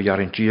siach gwy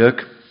jarin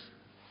diag,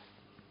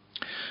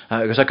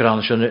 agos ag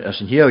an y sy'n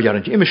as yn hiaw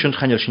jarin diag, imi sy'n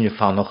chanel sy'n y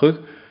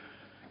fanochach,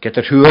 get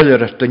hwyl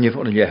ar dynyf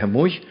o'n y lehe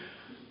mwy,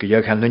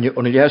 gydag han nynnu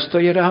o'n iestro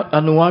i'r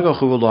anwag o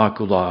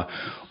chwla.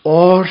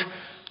 Or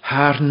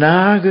haar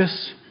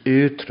nagus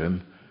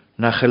utrym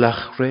na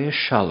chylach re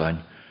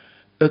sialain,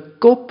 y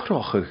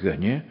goproch y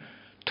gynnu,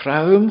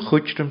 trawm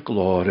chwydrym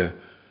glore,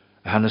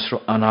 hanes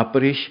ro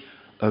anabrich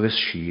agos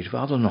sir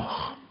fad o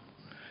noch.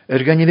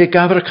 Gynnu fe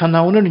gafr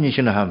canawn yn nich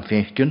yn y ham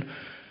fechgyn,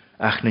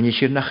 ach na nich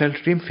yn nachel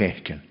rym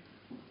fechgyn.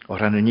 Or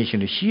han nich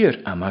yn y sir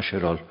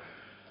amasherol,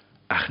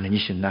 ach na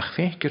nich yn nach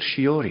fechgyr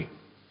siori.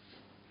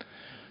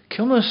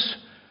 Cylnus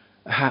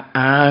ha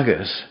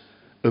agus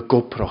y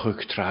goproch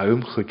ag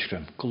trawm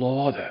chwydrym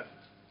glode.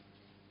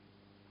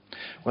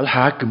 Wel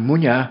ha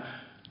gymwnia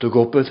dy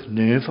gobydd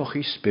nefoch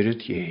I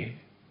spirit ie.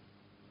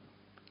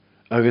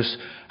 Agus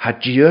ha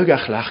diog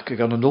ach lach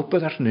gan yn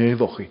obydd ar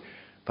nefoch I.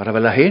 Para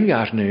fel a hen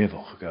gar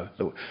nefoch.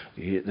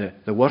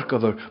 The work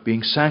of our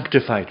being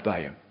sanctified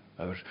by him.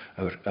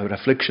 Our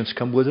afflictions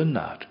come within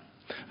that.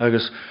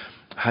 Agus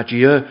ha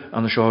diog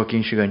an y sio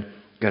gyn sy'n gyn.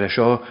 Gar y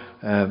sio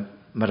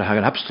maar hij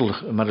een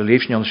abstel, maar de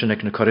leefsnij anders in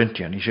de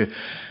Corinthian. Is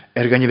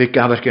gan je weer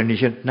gaver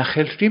niet naar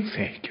geld riem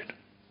feken.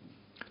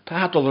 Dat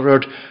had al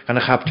gehoord aan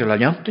de kapte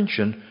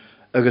lajantentje,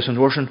 ergens een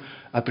worsen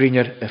a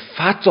bringer een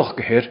vaatzoch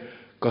geheer,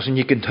 als een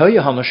je kunt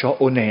huijen hannes zo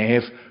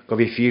oneef, ga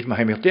we vier maar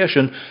hem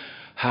eertesen,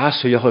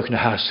 haas je ook naar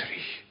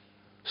haseri,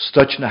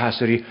 stutch naar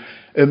haseri,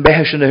 een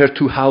beheersen naar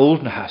toe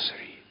haul naar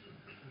haseri.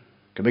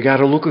 Kan me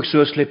gar look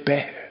zo slip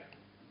bij,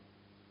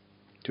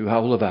 toe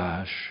haul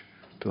waas,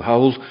 toe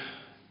haul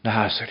naar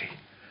haseri.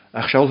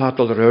 Ach sjálf had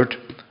al rørt,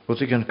 wat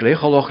ik een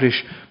kleegaloch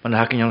is, maar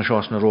dan ik aan de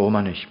schaas naar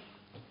Roma niet.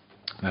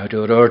 Maar het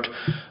rørt,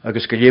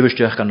 agus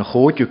gelevesteach aan de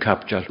gootje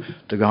kapjal,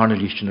 de garne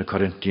licht in de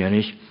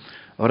Corinthianig.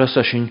 Oras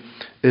ashin,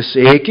 is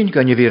eken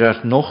kan je weer er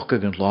nog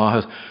gegend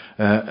laat,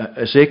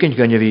 is eken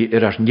kan je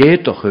weer er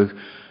niet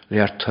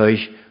leer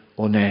tuig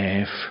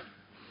oneef.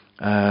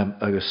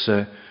 Agus,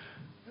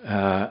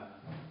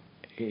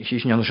 is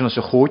niet anders dan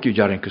een gootje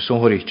jaar in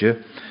kesongeritje.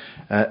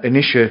 En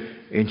is je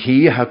in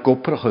hier ha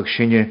goprach ag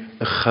sinne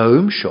a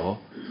chaum seo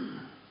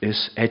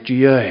is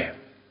edie.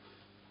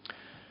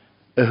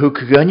 A hwg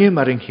gynnu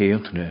mar yn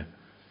heantne,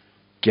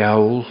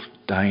 gawl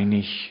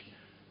dainig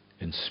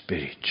in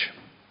spirit.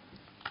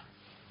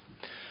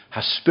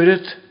 Ha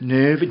spirit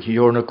nef yn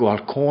hior na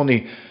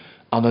gwalconi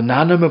an y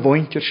nanam y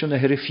fwyntir sy'n y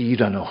hyr y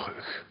ffyr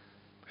anochach.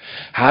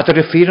 Had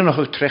y ffyr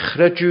anochach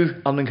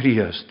trechredju an yn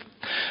Christ.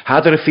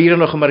 Had y ffyr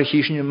anochach mar y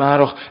chysyn y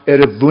maroch y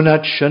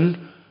bwnad sy'n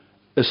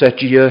is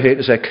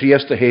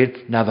Christ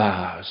heet na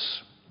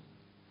vaas.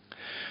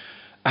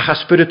 Ach a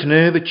spirit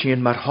neve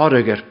tien mar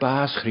horrig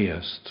baas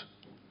Christ.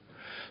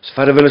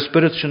 Sfar wil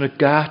spirit sy'n y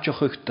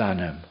gaatioch ych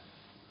danem.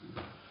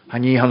 Ha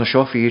ni han y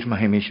siofir ma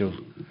hemichel.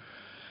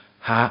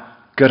 Ha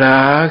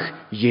graag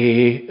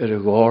je y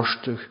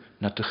gorstig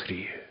na dy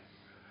chrie.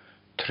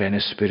 Tren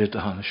y spirit a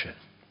han sy'n.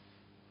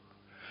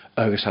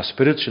 Agus ha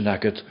spirit sy'n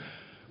agad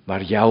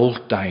mar jawl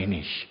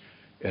dainig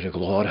y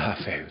glor ha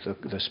few.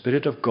 The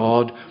spirit of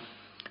God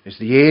is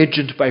the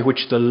agent by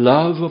which the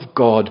love of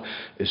God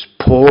is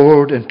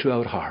poured into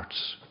our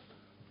hearts.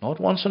 Not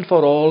once and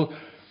for all,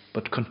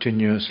 but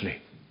continuously.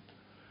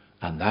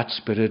 And that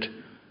Spirit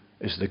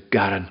is the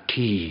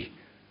guarantee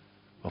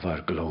of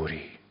our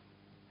glory.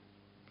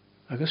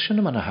 Agus sy'n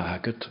yma na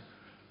hagad,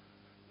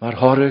 mar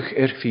horach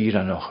ffyr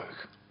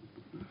anochach.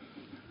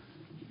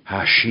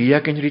 Ha si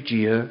ag yn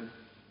rydia,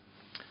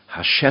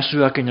 ha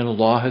siesu ag yn y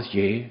lohydd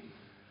ie,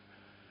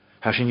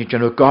 ha sy'n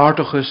ydyn nhw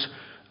gardachus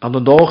an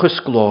den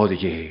dochus glade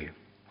je.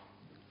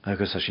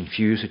 Agus as in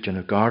fuse het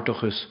jenne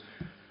gardochus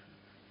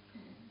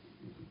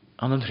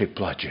an een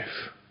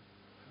ripladjef.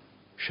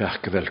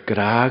 Seach go bhfuil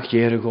graag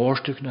dhéar a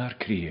gáirsteach nar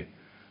crí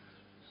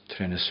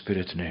tren y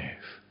spirit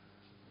nef.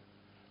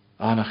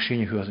 Anach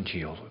sy'n hwyd yn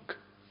tiolwg.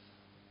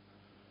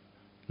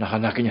 Nach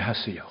anach yn y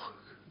hasioch.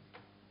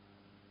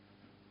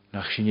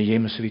 Nach sy'n y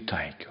iemas y fi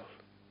taingol.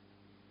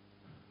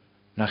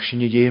 Nach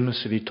sy'n y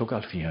iemas y fi tog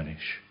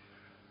alfianis.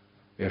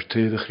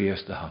 Tyf y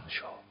chriast dy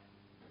hansio.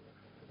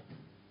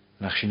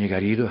 Nach sy'n y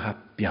garidw ha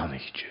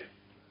bianich.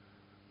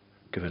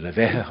 Gyfel y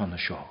fehe han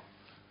y sio.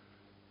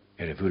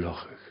 Y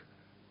fwlochig.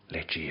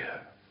 Legia.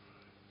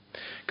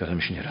 Gyda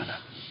mi sy'n yr anna.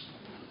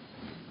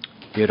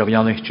 Dyr o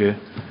bianich.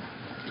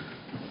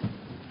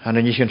 Han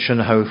yn eich yn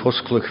sy'n hawdd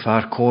ffosglwg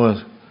ffa'r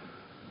coedd.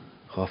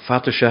 Cha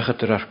ffat y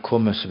siachat ar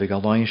cwmys y fi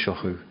gael dain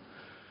siochw.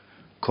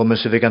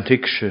 Cwmys y fi gan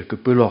tigsio,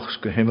 gybwlochs,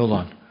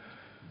 gyhymylan.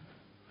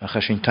 A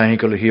cha sy'n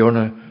taingol y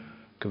hiorna,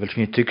 gyfel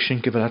sy'n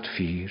tigsyn gyfel at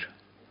ffyr.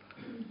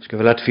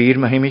 Gyfel at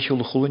ffyr mae hymich o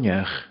lwchol yn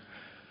iach.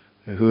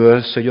 Y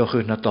hwyr sy'n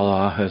iochw na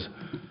dalahydd,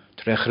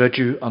 trech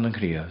rydw an yn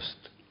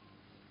chriast.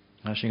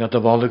 A sy'n gada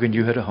falig yn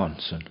diwher y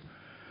hansen.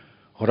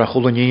 O'r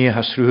achol yn ie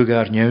hasrwg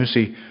ar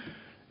niwnsi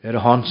y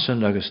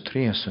hansen agos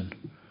triasen.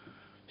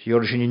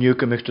 Sior sy'n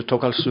niwg ymwch dy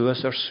togal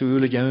sŵas ar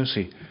sŵl y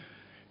niwnsi.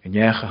 Yn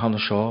iach a han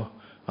y sio,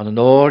 an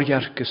yn o'r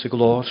iarcus y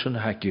glor sy'n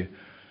hagio.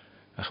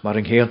 Ach mar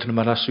yng ngheantyn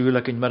mar a sŵl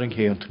ac yn mar yng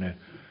ngheantyn.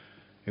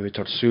 Yw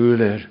tar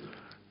sŵl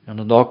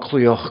an yn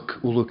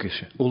oglwioch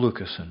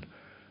ulwgysyn.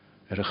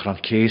 Y chran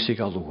cesig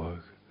a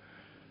lwag.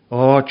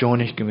 O,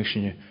 Johnich gymwch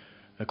sy'n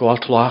y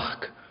gwalt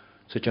lach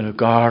sydd yn y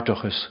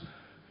gardochus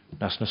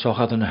nas na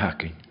sochad yn y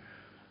hagin.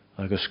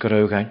 Agus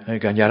gyrw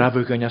gan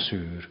iarabw gan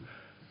asŵr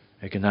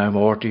ag yn awm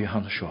ordi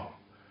han y sio.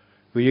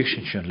 Wyig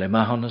sy'n le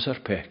ma hanes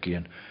ar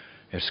pecian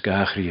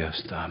sgach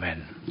riast.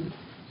 Amen.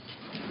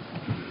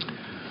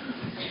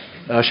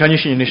 Sian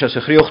sy'n nis as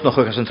y chriwch noch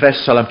agos yn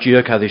tres salam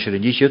tiag haddi sy'n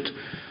nisiad.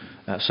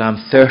 Psalm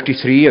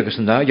 33 agos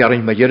yn da,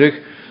 iarin ma yirig.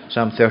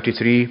 Psalm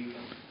 33,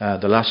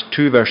 the last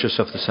two verses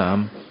of the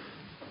psalm.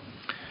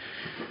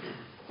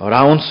 O'r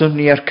awnsyn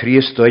ni ar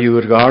Christ o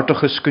yw'r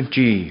gardoch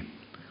ysgwntí.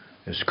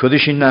 Ys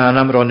cwydys i'n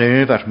anam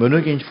ronnyf ar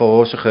mwnig i'n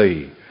ffos y chai.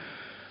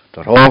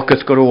 Dar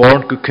hawcyd gyr o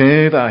orn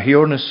gwcyf a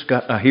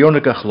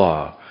hiorna gach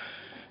la.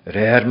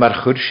 Yr mar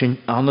chwyd sy'n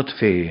anad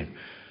ffein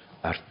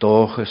ar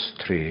dochus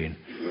tren.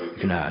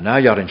 Gna na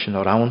iarin sy'n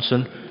o'r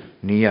awnsyn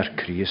ni ar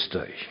Christ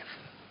o.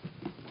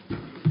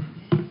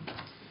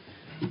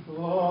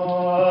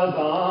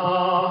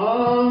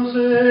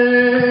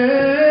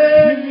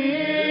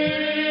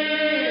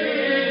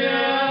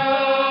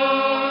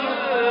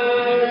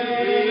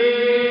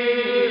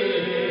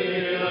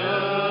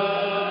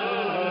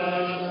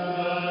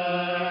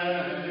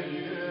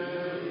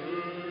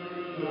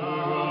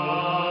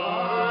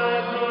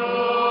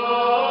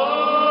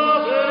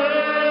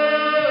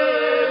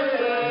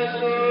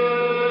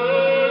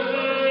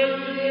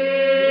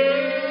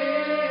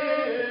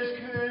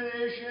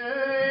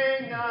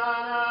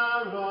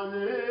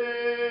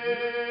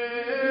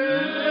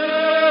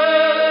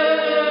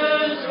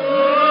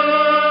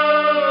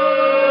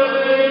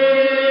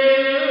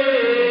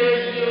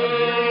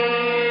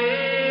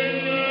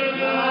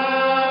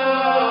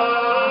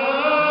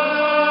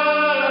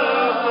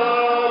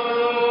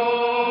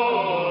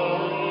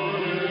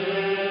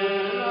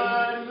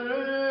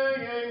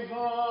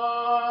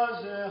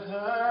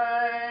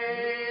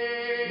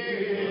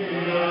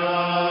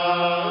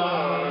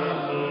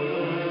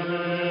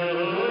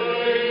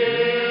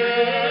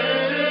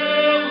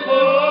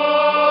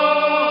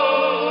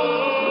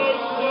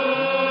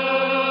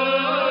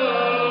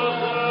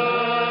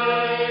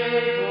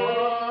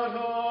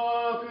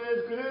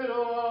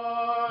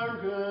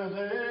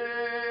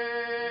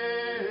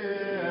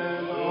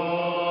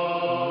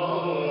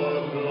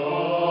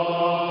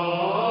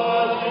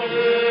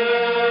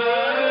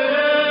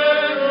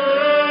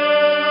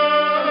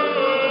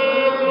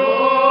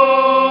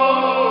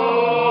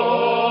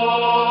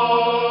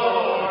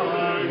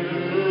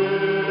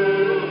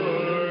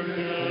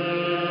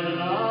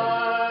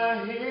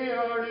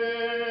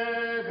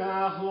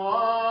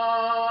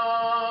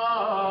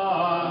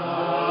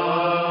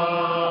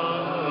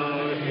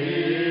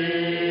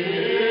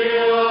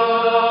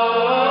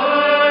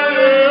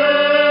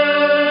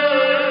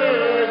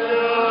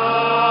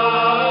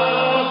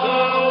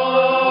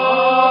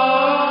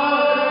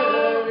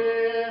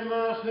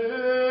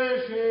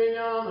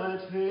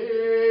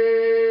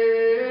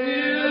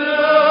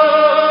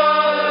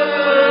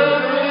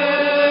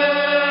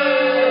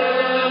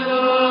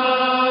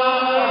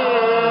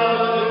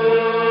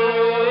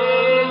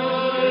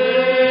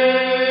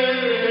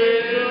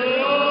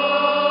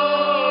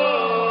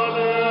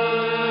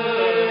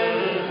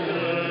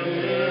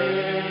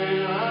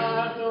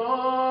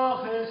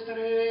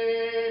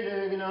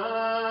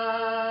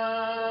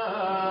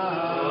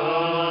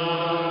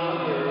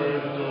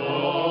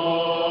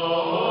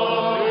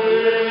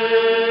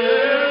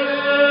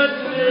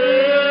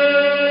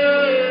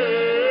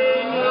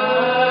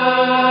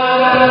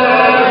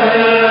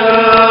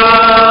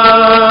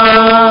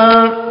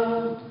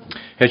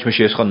 Heit me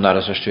sies chun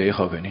naras ar stréich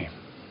o gynni.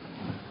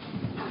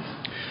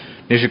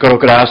 Nis i goro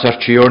gras ar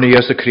tior ni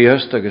as y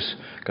Christ agus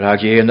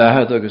Graag é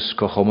nahad agus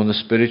co chomon na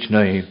spirit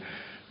naim,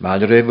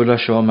 Mad rébul a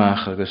seo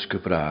mach agus go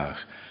brach.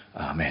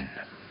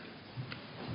 Amen.